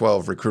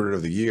 Pac-12 Recruiter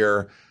of the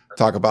Year,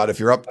 talk about if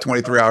you're up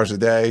 23 hours a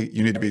day,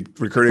 you need to be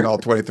recruiting all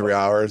 23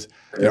 hours.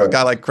 A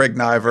guy like Craig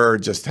Niver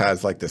just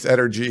has like this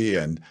energy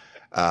and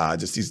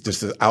he's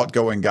just an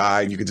outgoing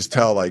guy. And you can just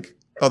tell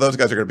oh, those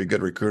guys are going to be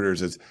good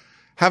recruiters. Is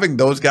having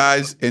those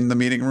guys in the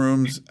meeting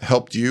rooms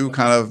helped you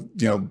kind of,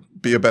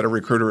 be a better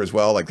recruiter as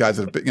well? Like guys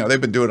that have been,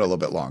 they've been doing it a little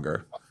bit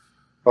longer.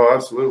 Oh,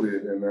 absolutely.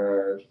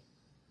 And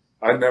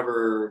I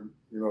never,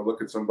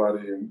 look at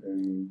somebody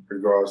and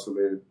regardless of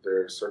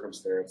their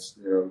circumstance,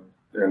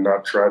 and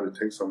not try to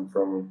take something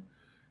from them.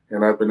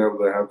 And I've been able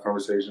to have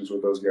conversations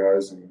with those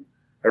guys and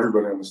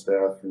everybody on the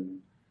staff and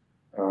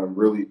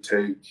really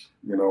take,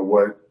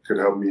 what could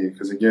help me.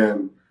 Because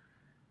again,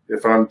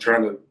 if I'm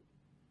trying to,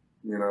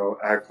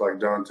 act like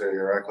Dante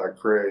or act like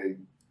Craig,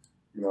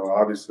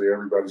 obviously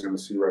everybody's going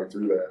to see right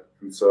through that.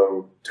 And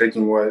so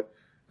taking what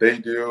they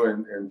do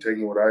and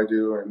taking what I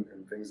do and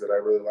things that I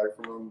really like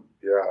from them,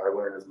 I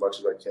learn as much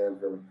as I can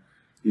from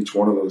each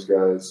one of those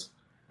guys.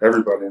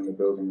 Everybody in the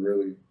building,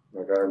 really.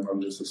 Like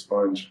I'm just a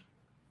sponge.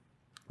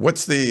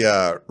 What's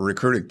the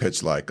recruiting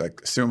pitch like?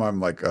 Like, assume I'm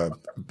like a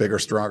bigger,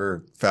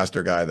 stronger,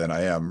 faster guy than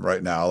I am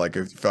right now. Like,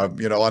 if I'm,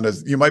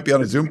 you might be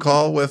on a Zoom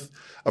call with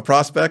a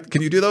prospect.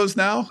 Can you do those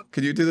now?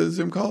 Can you do the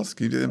Zoom calls?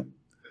 Can you do them?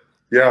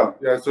 Yeah.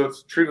 So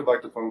it's treated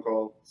like a phone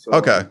call. So,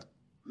 okay.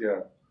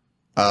 Yeah.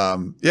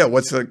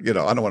 What's the,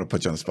 I don't want to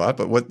put you on the spot,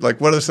 but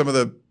what are some of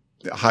the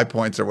high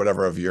points or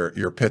whatever of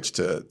your pitch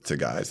to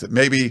guys that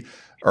maybe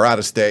are out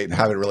of state and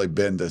haven't really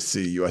been to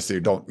see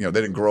USC? They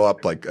didn't grow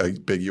up like a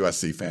big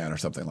USC fan or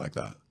something like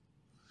that.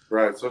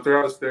 Right. So if they're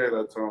out of state,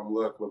 I tell them,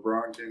 look,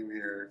 LeBron came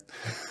here.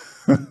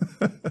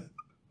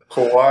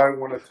 Kawhi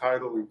won a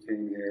title and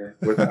came here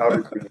without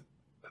a team.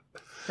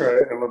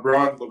 Right. And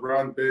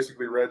LeBron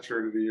basically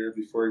redshirted a year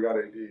before he got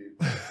AD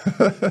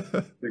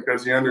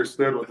because he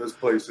understood what this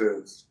place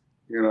is,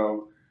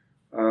 and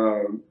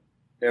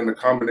the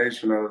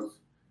combination of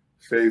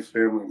faith,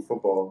 family, and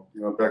football,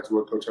 back to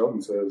what Coach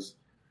Helton says,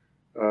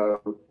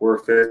 we're a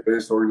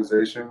faith-based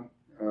organization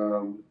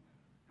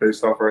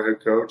based off our head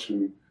coach,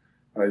 and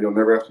you'll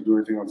never have to do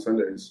anything on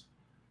Sundays.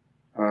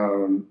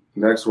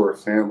 Next, we're a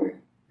family.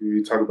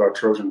 You talk about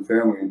Trojan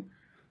family.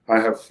 I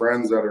have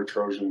friends that are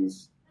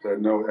Trojans that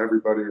know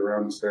everybody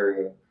around this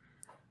area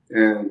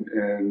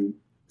and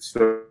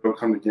still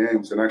come to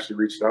games and actually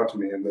reached out to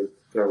me and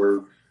that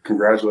were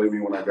congratulating me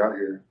when I got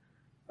here.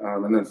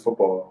 And then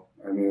football.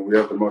 I mean, we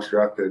have the most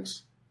draft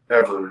picks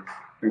ever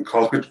in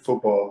college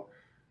football,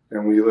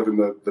 and we live in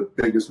the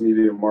biggest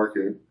media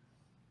market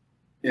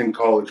in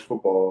college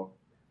football.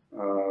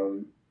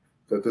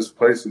 That this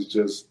place is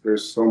just,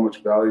 there's so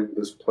much value to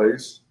this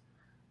place.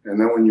 And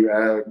then when you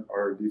add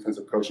our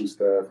defensive coaching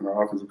staff and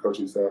our offensive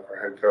coaching staff, our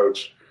head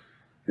coach,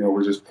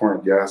 we're just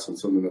pouring gas on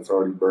something that's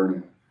already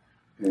burning.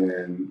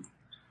 And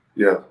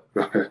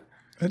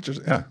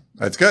Interesting. Yeah,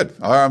 that's good.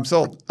 All right, I'm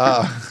sold.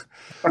 The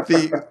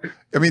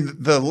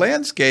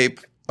landscape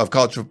of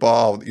college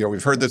football,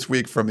 we've heard this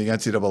week from the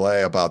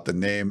NCAA about the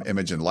name,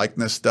 image, and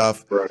likeness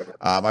stuff. Right.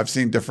 I've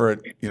seen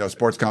different,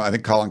 sports. I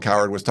think Colin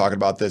Cowherd was talking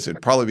about this.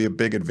 It'd probably be a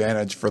big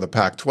advantage for the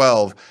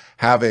Pac-12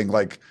 having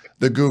like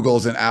the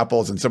Googles and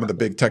Apples and some of the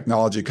big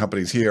technology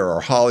companies here,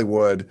 or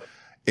Hollywood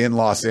in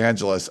Los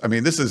Angeles. I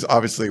mean, this is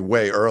obviously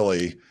way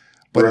early,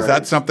 but is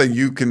that something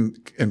you can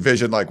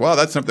envision? Like, wow,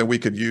 that's something we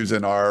could use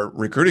in our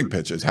recruiting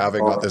pitches,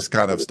 having this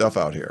kind of stuff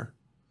out here.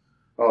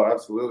 Oh,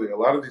 absolutely. A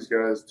lot of these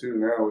guys too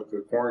now with the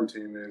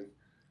quarantine, they've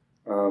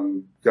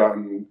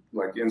gotten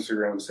like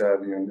Instagram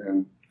savvy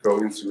and go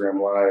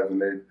Instagram live,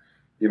 and they,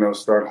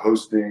 start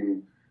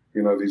hosting,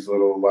 these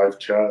little live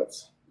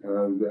chats.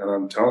 And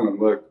I'm telling them,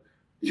 look,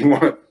 you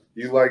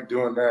like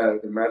doing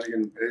that, imagine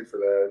getting paid for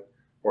that,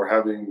 or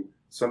having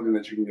something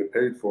that you can get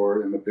paid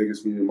for in the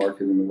biggest media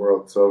market in the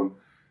world. So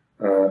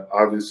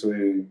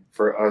obviously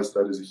for us,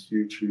 that is a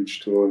huge,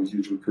 huge tool and a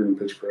huge recruiting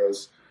pitch for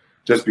us,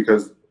 just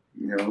because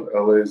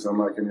LA is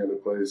unlike any other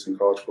place in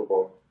college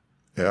football.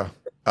 Yeah.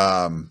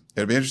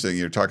 It'd be interesting.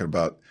 You're talking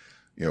about,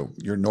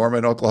 you're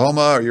Norman,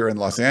 Oklahoma, or you're in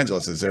Los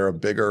Angeles. Is there a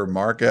bigger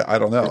market? I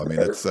don't know. I mean,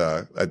 that's,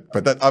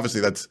 but that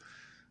obviously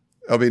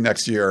it'll be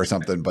next year or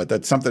something, but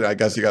that's something I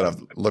guess you got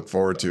to look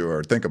forward to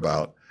or think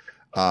about.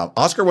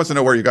 Oscar wants to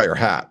know where you got your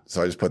hat.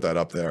 So I just put that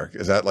up there.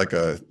 Is that like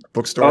a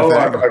bookstore thing?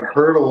 I've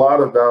heard a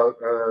lot about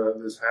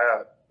this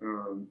hat.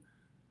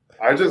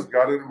 I just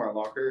got it in my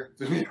locker,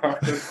 to be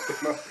honest.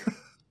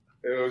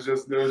 It was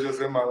just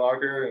in my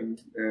locker,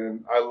 and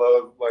I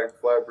love like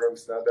flat brim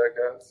snapback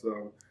hats.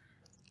 So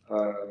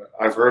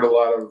I've heard a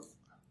lot of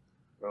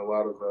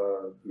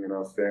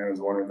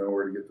fans wanting to know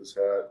where to get this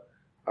hat.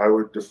 I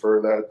would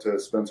defer that to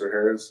Spencer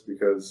Harris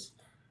because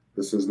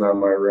this is not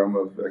my realm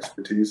of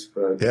expertise.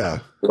 But yeah,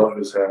 I love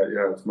this hat.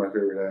 Yeah, it's my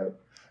favorite hat.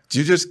 Do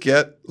you just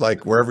get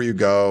like wherever you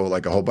go,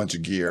 like a whole bunch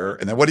of gear,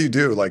 and then what do you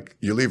do? Like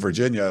you leave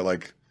Virginia,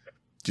 like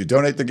do you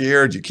donate the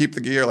gear? Do you keep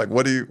the gear? Like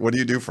what do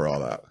you do for all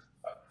that?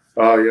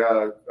 Oh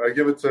yeah, I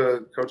give it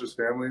to coaches'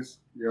 families.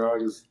 I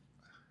just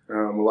a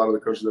lot of the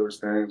coaches that were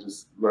staying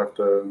just left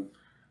a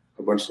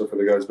bunch of stuff for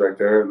the guys back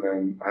there, and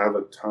then I have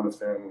a ton of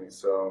family,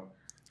 so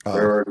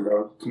there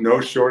are no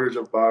shortage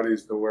of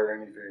bodies to wear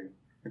anything.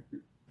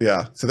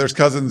 Yeah, so there's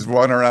cousins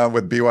running around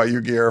with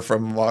BYU gear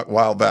from a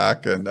while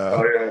back, and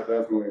oh yeah,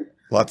 definitely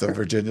lots of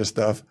Virginia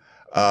stuff.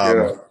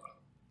 Yeah.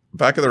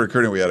 back in the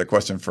recruiting, we had a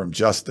question from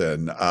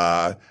Justin.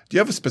 Do you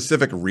have a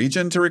specific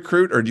region to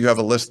recruit, or do you have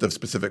a list of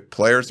specific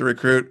players to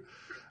recruit?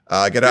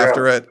 Get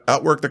after it,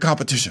 outwork the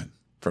competition,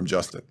 from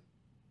Justin.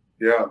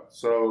 Yeah,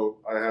 so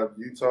I have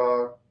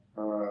Utah,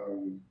 I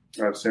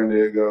have San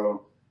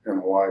Diego, and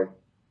Hawaii.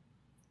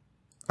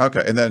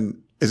 Okay, and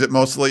then is it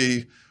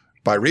mostly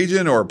by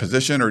region or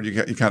position, or do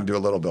you kind of do a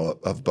little bit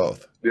of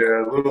both?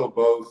 Yeah, a little of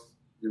both.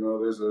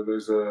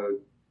 There's a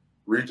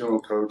regional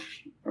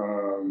coach,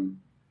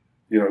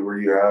 where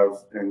you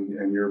have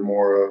and you're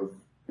more of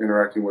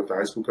interacting with the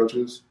high school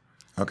coaches.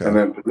 Okay. And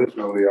then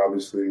positionally,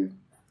 obviously,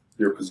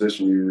 your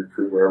position you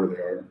recruit wherever they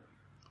are.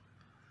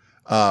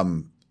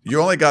 You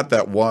only got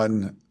that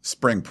one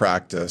spring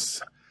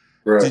practice.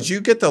 Right. Did you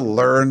get to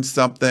learn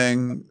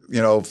something,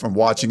 from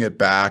watching it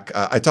back?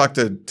 I talked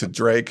to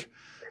Drake,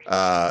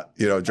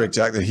 Drake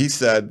Jackson. He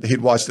said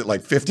he'd watched it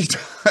like 50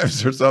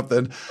 times or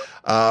something.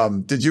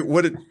 What did you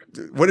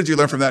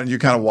learn from that? And you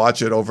kind of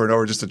watch it over and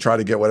over just to try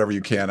to get whatever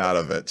you can out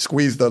of it,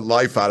 squeeze the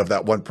life out of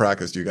that one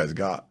practice you guys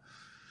got.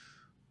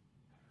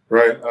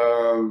 Right.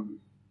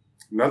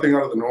 Nothing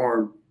out of the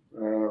norm,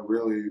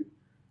 really.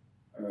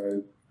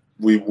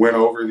 We went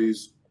over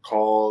these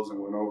calls and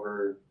went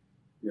over,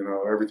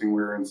 everything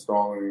we were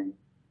installing,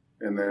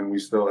 and then we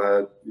still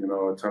had,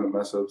 a ton of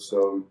mess ups.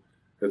 So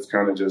it's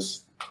kind of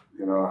just,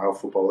 how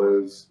football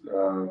is,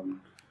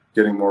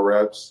 getting more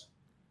reps.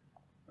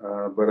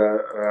 But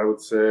I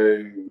would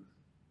say,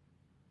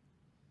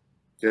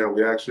 yeah,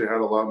 we actually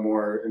had a lot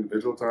more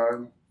individual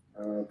time.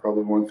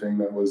 Probably one thing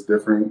that was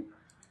different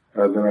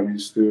than I'm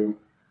used to.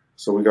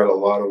 So we got a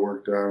lot of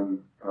work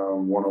done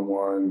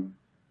one-on-one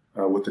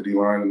with the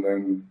D-line, and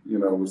then,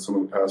 with some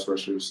of the pass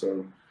rushers.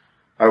 So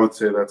I would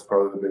say that's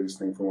probably the biggest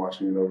thing from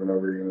watching it over and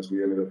over again, is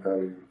we ended up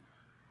having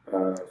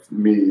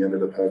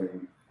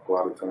a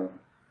lot of time.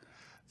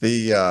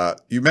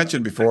 You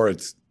mentioned before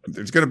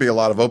there's going to be a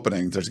lot of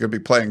openings. There's going to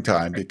be playing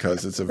time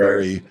because it's a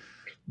very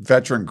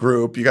veteran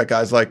group. You got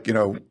guys like,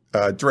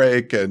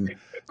 Drake and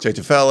Jay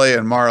Tufele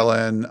and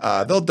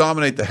Marlon. They'll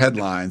dominate the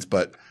headlines,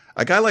 but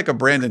a guy like a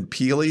Brandon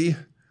Peely,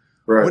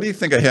 right. What do you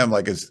think of him?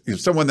 Like, is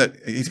someone that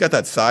he's got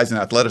that size and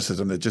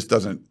athleticism that just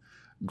doesn't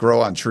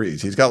grow on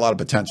trees. He's got a lot of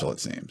potential, it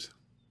seems.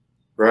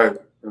 Right.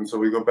 And so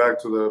we go back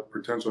to the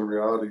potential and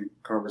reality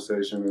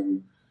conversation,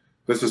 and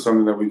this is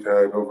something that we've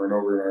had over and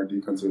over in our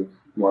defensive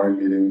line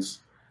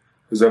meetings,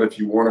 is that if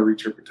you want to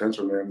reach your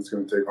potential, man, it's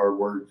going to take hard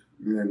work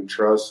and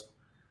trust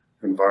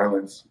and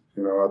violence,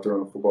 out there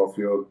on the football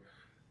field.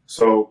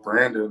 So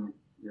Brandon,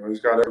 he's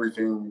got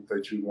everything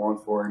that you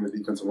want for in a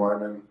defensive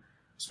lineman,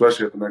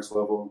 especially at the next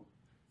level.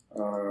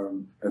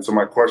 And so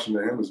my question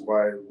to him is,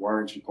 why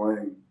aren't you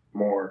playing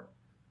more?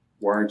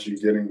 Why aren't you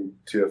getting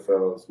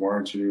TFLs? Why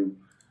aren't you,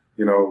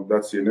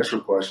 that's the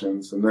initial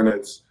questions. And then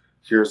it's,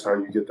 here's how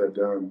you get that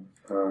done.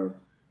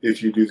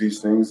 If you do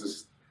these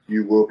things,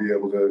 you will be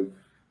able to,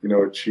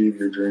 achieve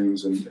your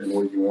dreams and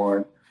what you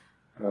want.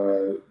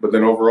 But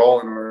then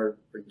overall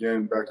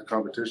again, back to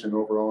competition,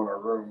 overall in our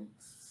room,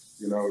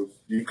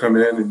 you come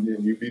in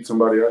and you beat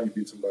somebody out,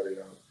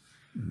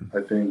 Mm-hmm.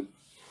 I think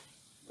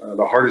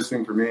the hardest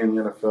thing for me in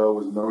the NFL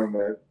was knowing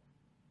that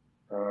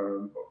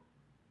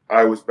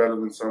I was better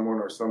than someone,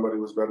 or somebody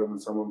was better than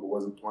someone but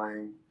wasn't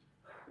playing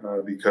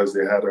because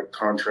they had a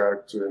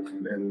contract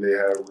and they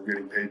were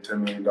getting paid $10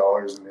 million,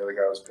 and the other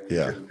guy was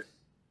paying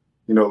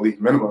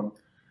league minimum.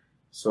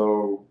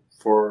 So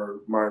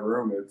for my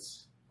room,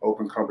 it's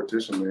open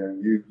competition,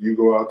 man. You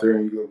go out there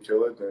and you go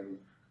kill it, then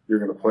you're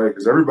going to play,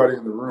 because everybody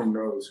in the room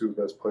knows who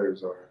the best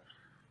players are.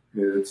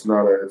 It's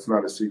not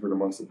a secret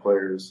amongst the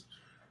players.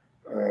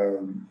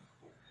 And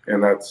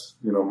that's,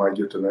 my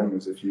gift to them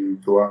is, if you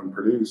go out and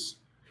produce,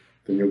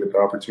 then you'll get the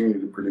opportunity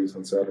to produce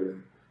on Saturday.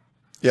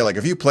 Yeah, like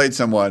if you played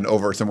someone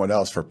over someone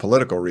else for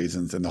political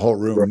reasons and the whole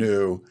room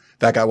knew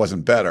that guy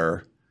wasn't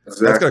better,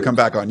 exactly. That's going to come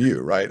back on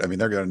you, right? I mean,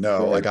 they're going to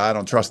know, like, I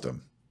don't trust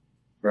him.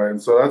 Right,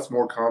 and so that's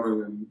more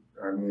common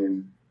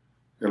in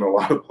a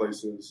lot of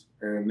places,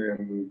 and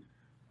in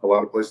a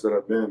lot of places that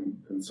I've been.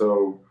 And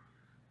so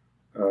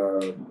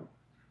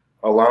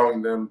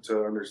allowing them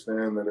to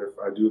understand that if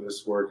I do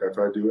this work, if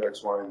I do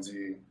X, Y, and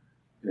Z,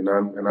 and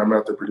I'm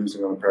out there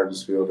producing on the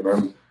practice field,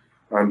 and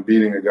I'm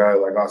beating a guy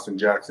like Austin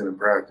Jackson in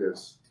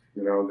practice,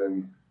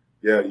 then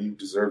yeah, you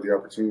deserve the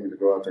opportunity to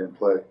go out there and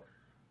play.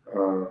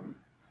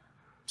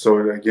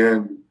 So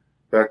again,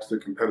 back to the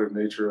competitive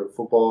nature of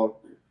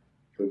football,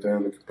 but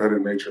then the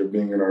competitive nature of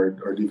being in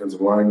our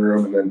defensive line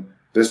room, and then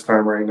this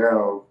time right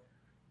now,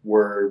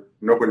 where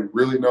nobody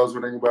really knows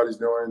what anybody's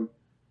doing,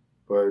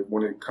 but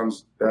when it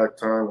comes back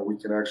time where we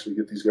can actually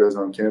get these guys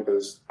on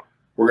campus,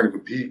 we're going to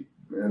compete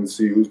and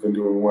see who's been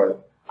doing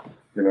what,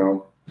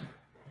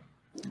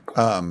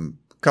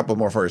 Couple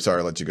more for you. Sorry,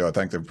 I'll let you go.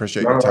 Thank you.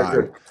 Appreciate your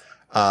time.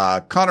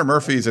 Connor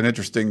Murphy's an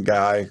interesting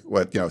guy.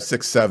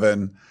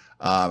 6'7".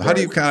 How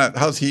do you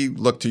how's he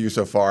look to you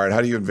so far, and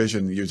how do you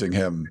envision using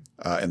him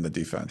in the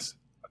defense?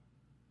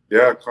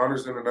 Yeah,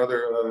 Connor's in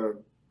another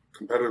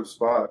competitive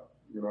spot.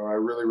 I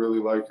really, really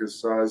like his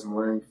size and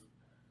length.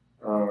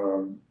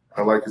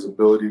 I like his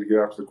ability to get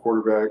after the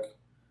quarterback.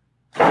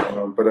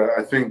 But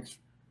I think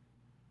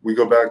we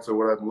go back to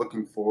what I'm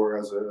looking for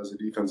as a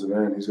defensive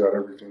end. He's got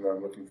everything that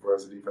I'm looking for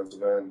as a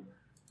defensive end.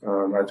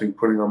 I think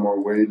putting on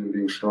more weight and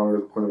being stronger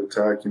at the point of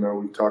attack,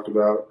 we've talked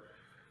about.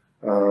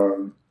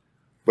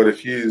 But if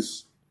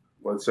he's,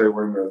 let's say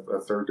we're in a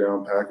third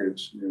down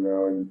package,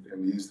 and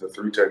he's the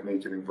 3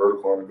 technique hitting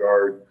vertical on a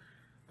guard,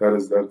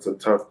 that's a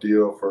tough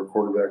deal for a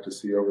quarterback to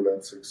see over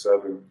that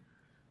 6'7",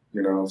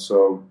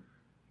 So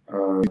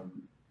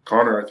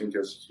Connor, I think,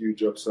 has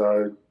huge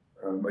upside.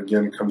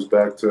 Again, it comes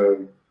back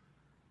to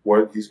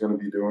what he's going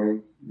to be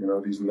doing,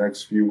 these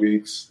next few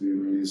weeks,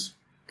 this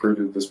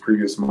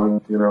previous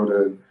month,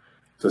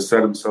 to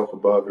set himself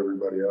above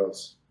everybody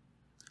else.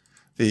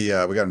 We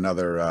got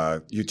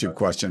another YouTube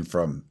question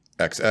from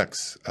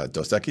XX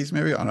Dos Equis,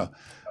 maybe. I don't know.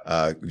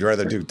 You'd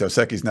rather do Dos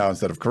Equis now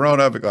instead of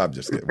Corona, but I'm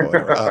just kidding.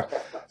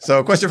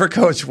 So, question for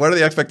Coach: what are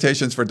the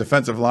expectations for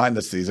defensive line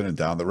this season and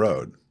down the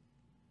road?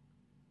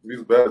 Be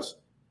the best.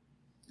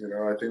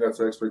 I think that's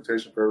the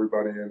expectation for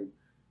everybody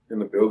in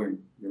the building.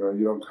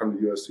 You don't come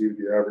to USC to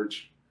be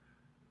average.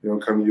 You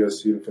don't come to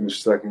USC to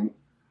finish second.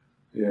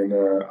 And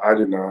I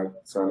did not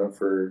sign up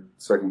for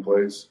second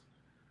place.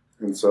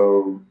 And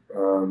so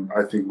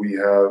I think we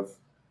have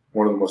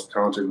one of the most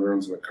talented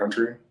rooms in the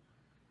country.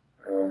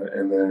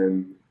 And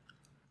then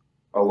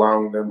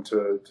allowing them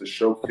to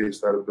showcase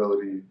that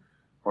ability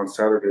on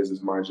Saturdays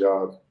is my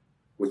job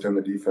within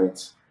the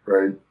defense,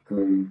 right?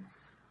 And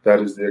that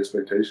is the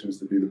expectation, is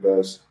to be the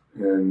best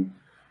and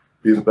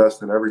be the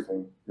best in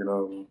everything.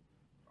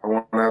 I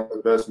want to have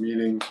the best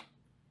meeting.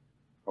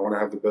 I want to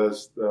have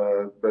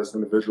the best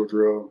individual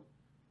drill.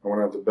 I want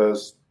to have the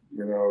best,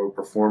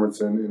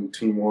 performance in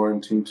team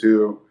 1, team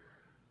 2.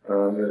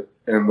 And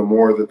the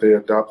more that they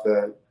adopt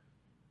that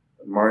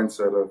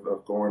mindset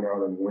of going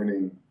out and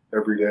winning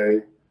every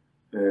day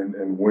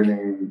and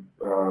winning,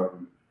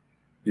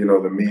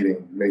 the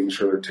meeting, making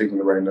sure they're taking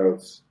the right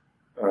notes,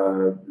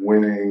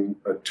 winning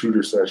a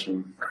tutor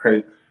session,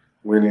 right?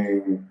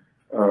 Winning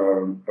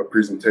a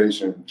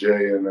presentation.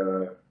 Jay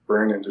and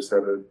Brandon just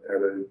had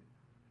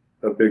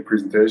a big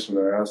presentation.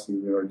 I asked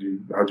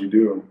him, how'd you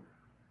do?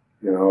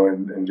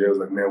 And Jay was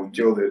like, man, we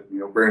killed it.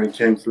 Brandon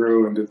came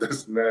through and did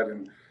this and that.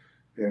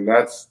 And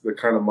that's the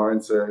kind of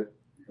mindset,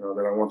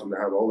 that I want them to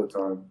have all the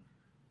time.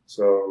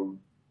 So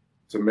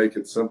to make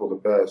it simple, the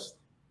best.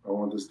 I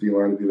want this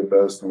D-line to be the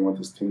best. I want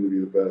this team to be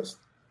the best.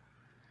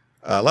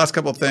 Last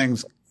couple of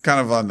things kind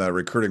of on the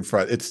recruiting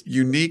front. It's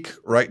unique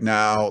right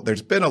now.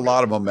 There's been a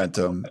lot of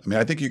momentum. I mean,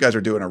 I think you guys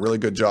are doing a really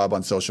good job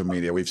on social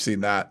media. We've seen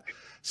that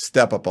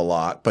step up a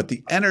lot, but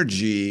the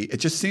energy, it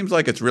just seems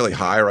like it's really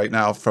high right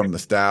now from the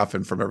staff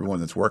and from everyone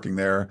that's working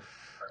there.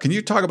 Can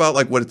you talk about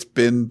what it's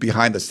been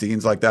behind the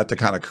scenes like that to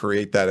kind of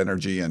create that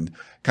energy and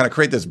kind of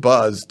create this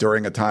buzz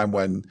during a time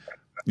when,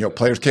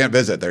 players can't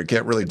visit, they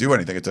can't really do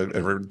anything. It's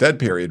a dead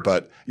period,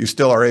 but you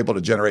still are able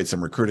to generate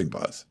some recruiting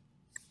buzz.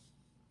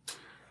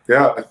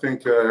 Yeah, I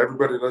think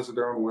everybody does it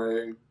their own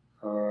way.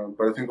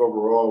 But I think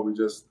overall we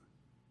just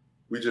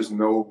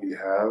know what we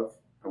have,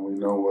 and we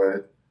know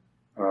what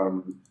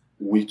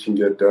we can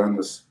get done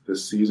this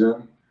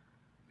season,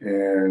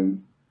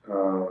 and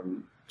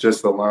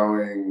just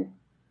allowing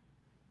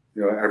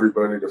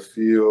everybody to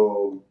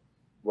feel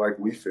like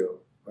we feel.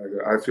 Like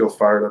I feel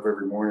fired up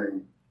every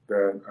morning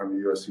that I'm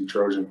a USC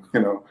Trojan.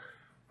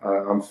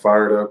 I'm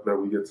fired up that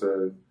we get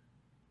to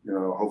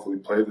hopefully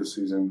play this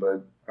season.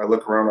 But I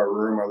look around our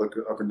room, I look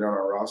up and down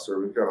our roster.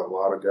 We've got a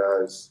lot of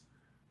guys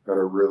that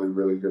are really,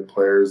 really good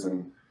players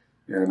and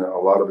a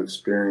lot of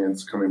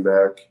experience coming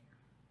back.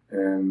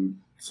 And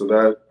so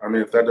that,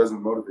 if that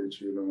doesn't motivate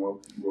you, then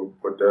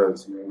what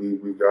does?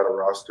 We've got a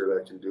roster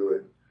that can do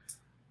it,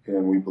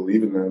 and we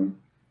believe in them,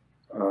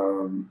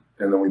 and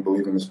then we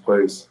believe in this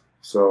place.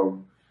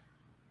 So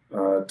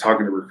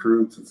talking to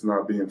recruits, it's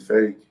not being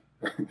fake.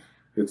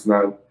 It's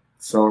not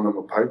selling them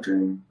a pipe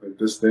dream. Like,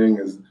 this thing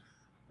is,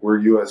 we're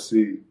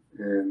USC,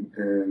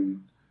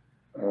 and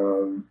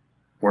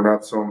we're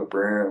not selling the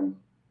brand.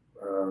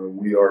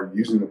 We are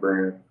using the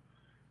brand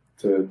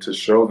to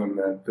show them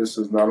that this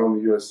is not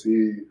only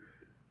USC.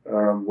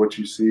 What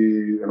you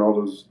see in all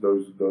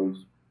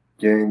those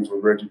games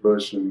with Reggie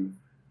Bush and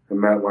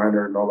Matt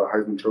Leinart and all the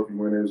Heisman Trophy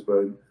winners,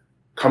 but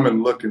come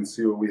and look and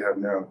see what we have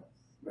now.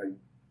 Like,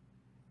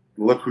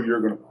 look who you're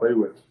going to play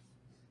with.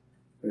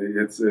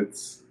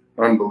 It's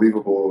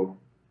unbelievable.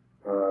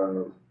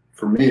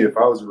 For me, if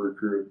I was a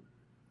recruit,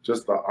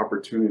 just the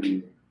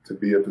opportunity to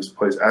be at this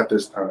place at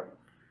this time.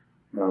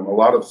 A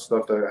lot of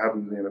stuff that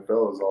happens in the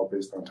NFL is all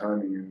based on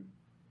timing,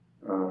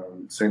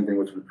 and same thing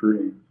with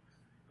recruiting.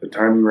 The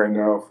timing right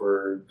now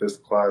for this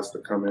class to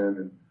come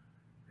in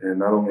and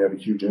not only have a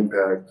huge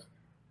impact,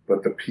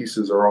 but the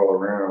pieces are all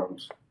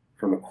around,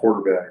 from the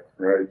quarterback,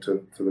 right,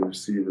 to the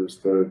receivers,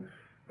 to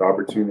the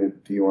opportunity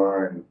at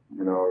D-line,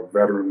 a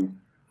veteran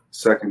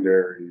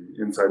secondary,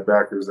 inside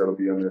backers that'll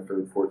be in their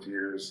third, fourth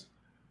years,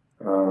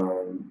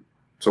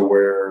 to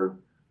where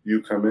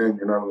you come in,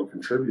 you're not only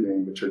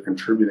contributing, but you're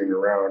contributing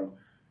around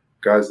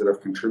guys that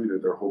have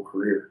contributed their whole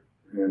career.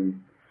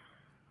 And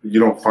you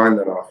don't find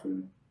that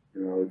often.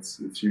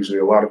 It's usually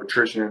a lot of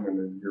attrition, and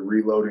then you're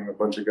reloading a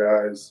bunch of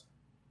guys.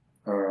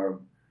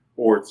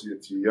 or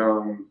it's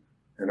young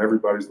and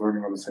everybody's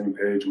learning on the same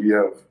page. We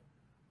have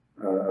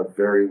a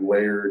very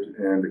layered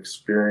and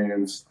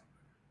experienced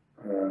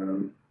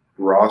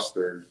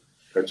roster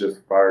that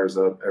just fires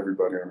up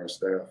everybody on our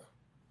staff.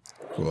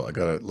 Cool. I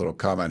got a little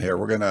comment here.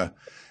 We're going to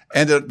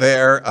end it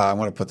there. I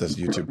want to put this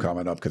YouTube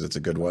comment up because it's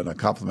a good one. A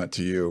compliment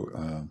to you.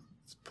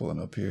 It's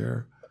pulling up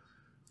here.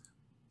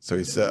 So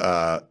he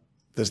said,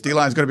 this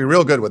D-line is going to be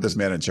real good with this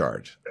man in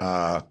charge.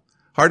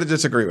 Hard to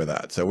disagree with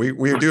that. So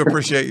we do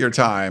appreciate your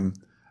time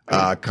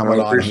coming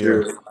on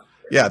here. It.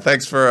 Yeah,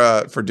 thanks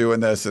for doing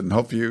this, and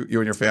hope you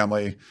and your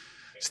family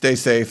stay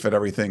safe and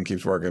everything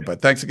keeps working.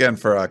 But thanks again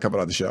for coming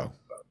on the show.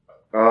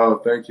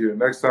 Oh, thank you.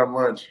 Next time,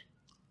 lunch.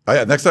 Oh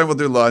yeah, next time we'll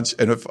do lunch,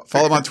 and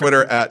follow him on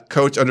Twitter at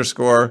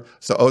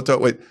Coach_So'oto.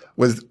 Wait,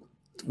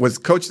 was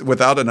Coach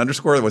without an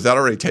underscore? Was that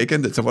already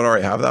taken? Did someone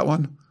already have that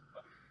one?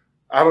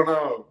 I don't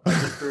know. I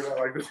just threw it out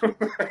like this.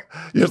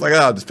 You're just like,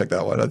 I'll just pick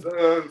that one. I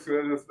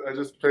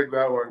just picked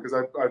that one because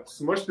I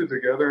smushed it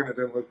together and it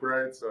didn't look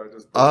right, so I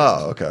just.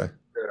 Oh, okay.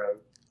 Yeah.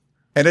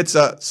 And it's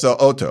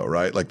So'oto,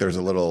 right? Like there's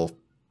a little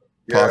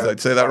pause.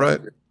 I'd say that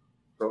right?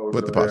 So'oto,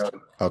 With the pause. Yeah.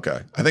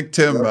 Okay. I think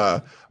Tim,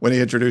 when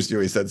he introduced you,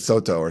 he said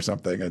Soto or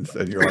something, and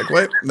you're like,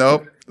 wait,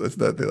 nope, let's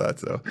not do that.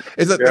 So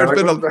is it? Yeah,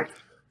 there's been a.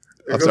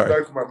 It goes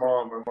back to my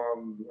mom.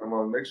 My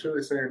mom, make sure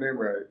they say your name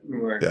right.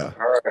 I'm like, yeah.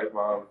 All right,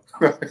 Mom.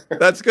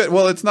 That's good.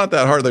 Well, it's not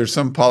that hard. There's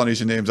some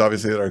Polynesian names,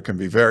 obviously, that can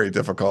be very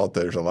difficult.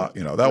 There's a lot,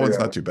 that one's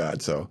not too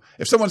bad. So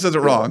if someone says it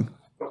wrong,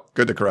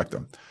 good to correct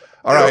them.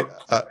 All right.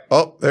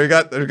 There you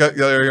got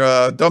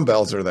your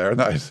dumbbells are there.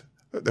 Nice.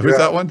 Who's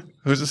that one?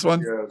 Who's this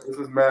one? Yeah, this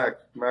is Mac.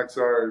 Mac's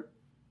our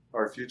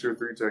future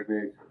 3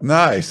 technique.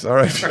 Nice. All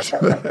right.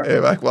 Hey,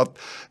 Mac. Well,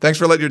 thanks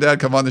for letting your dad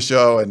come on the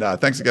show, and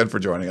thanks again for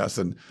joining us.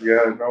 And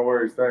yeah, no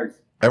worries. Thanks.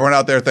 Everyone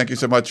out there, thank you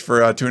so much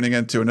for tuning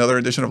in to another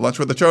edition of Lunch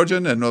with the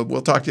Trojan, and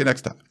we'll talk to you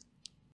next time.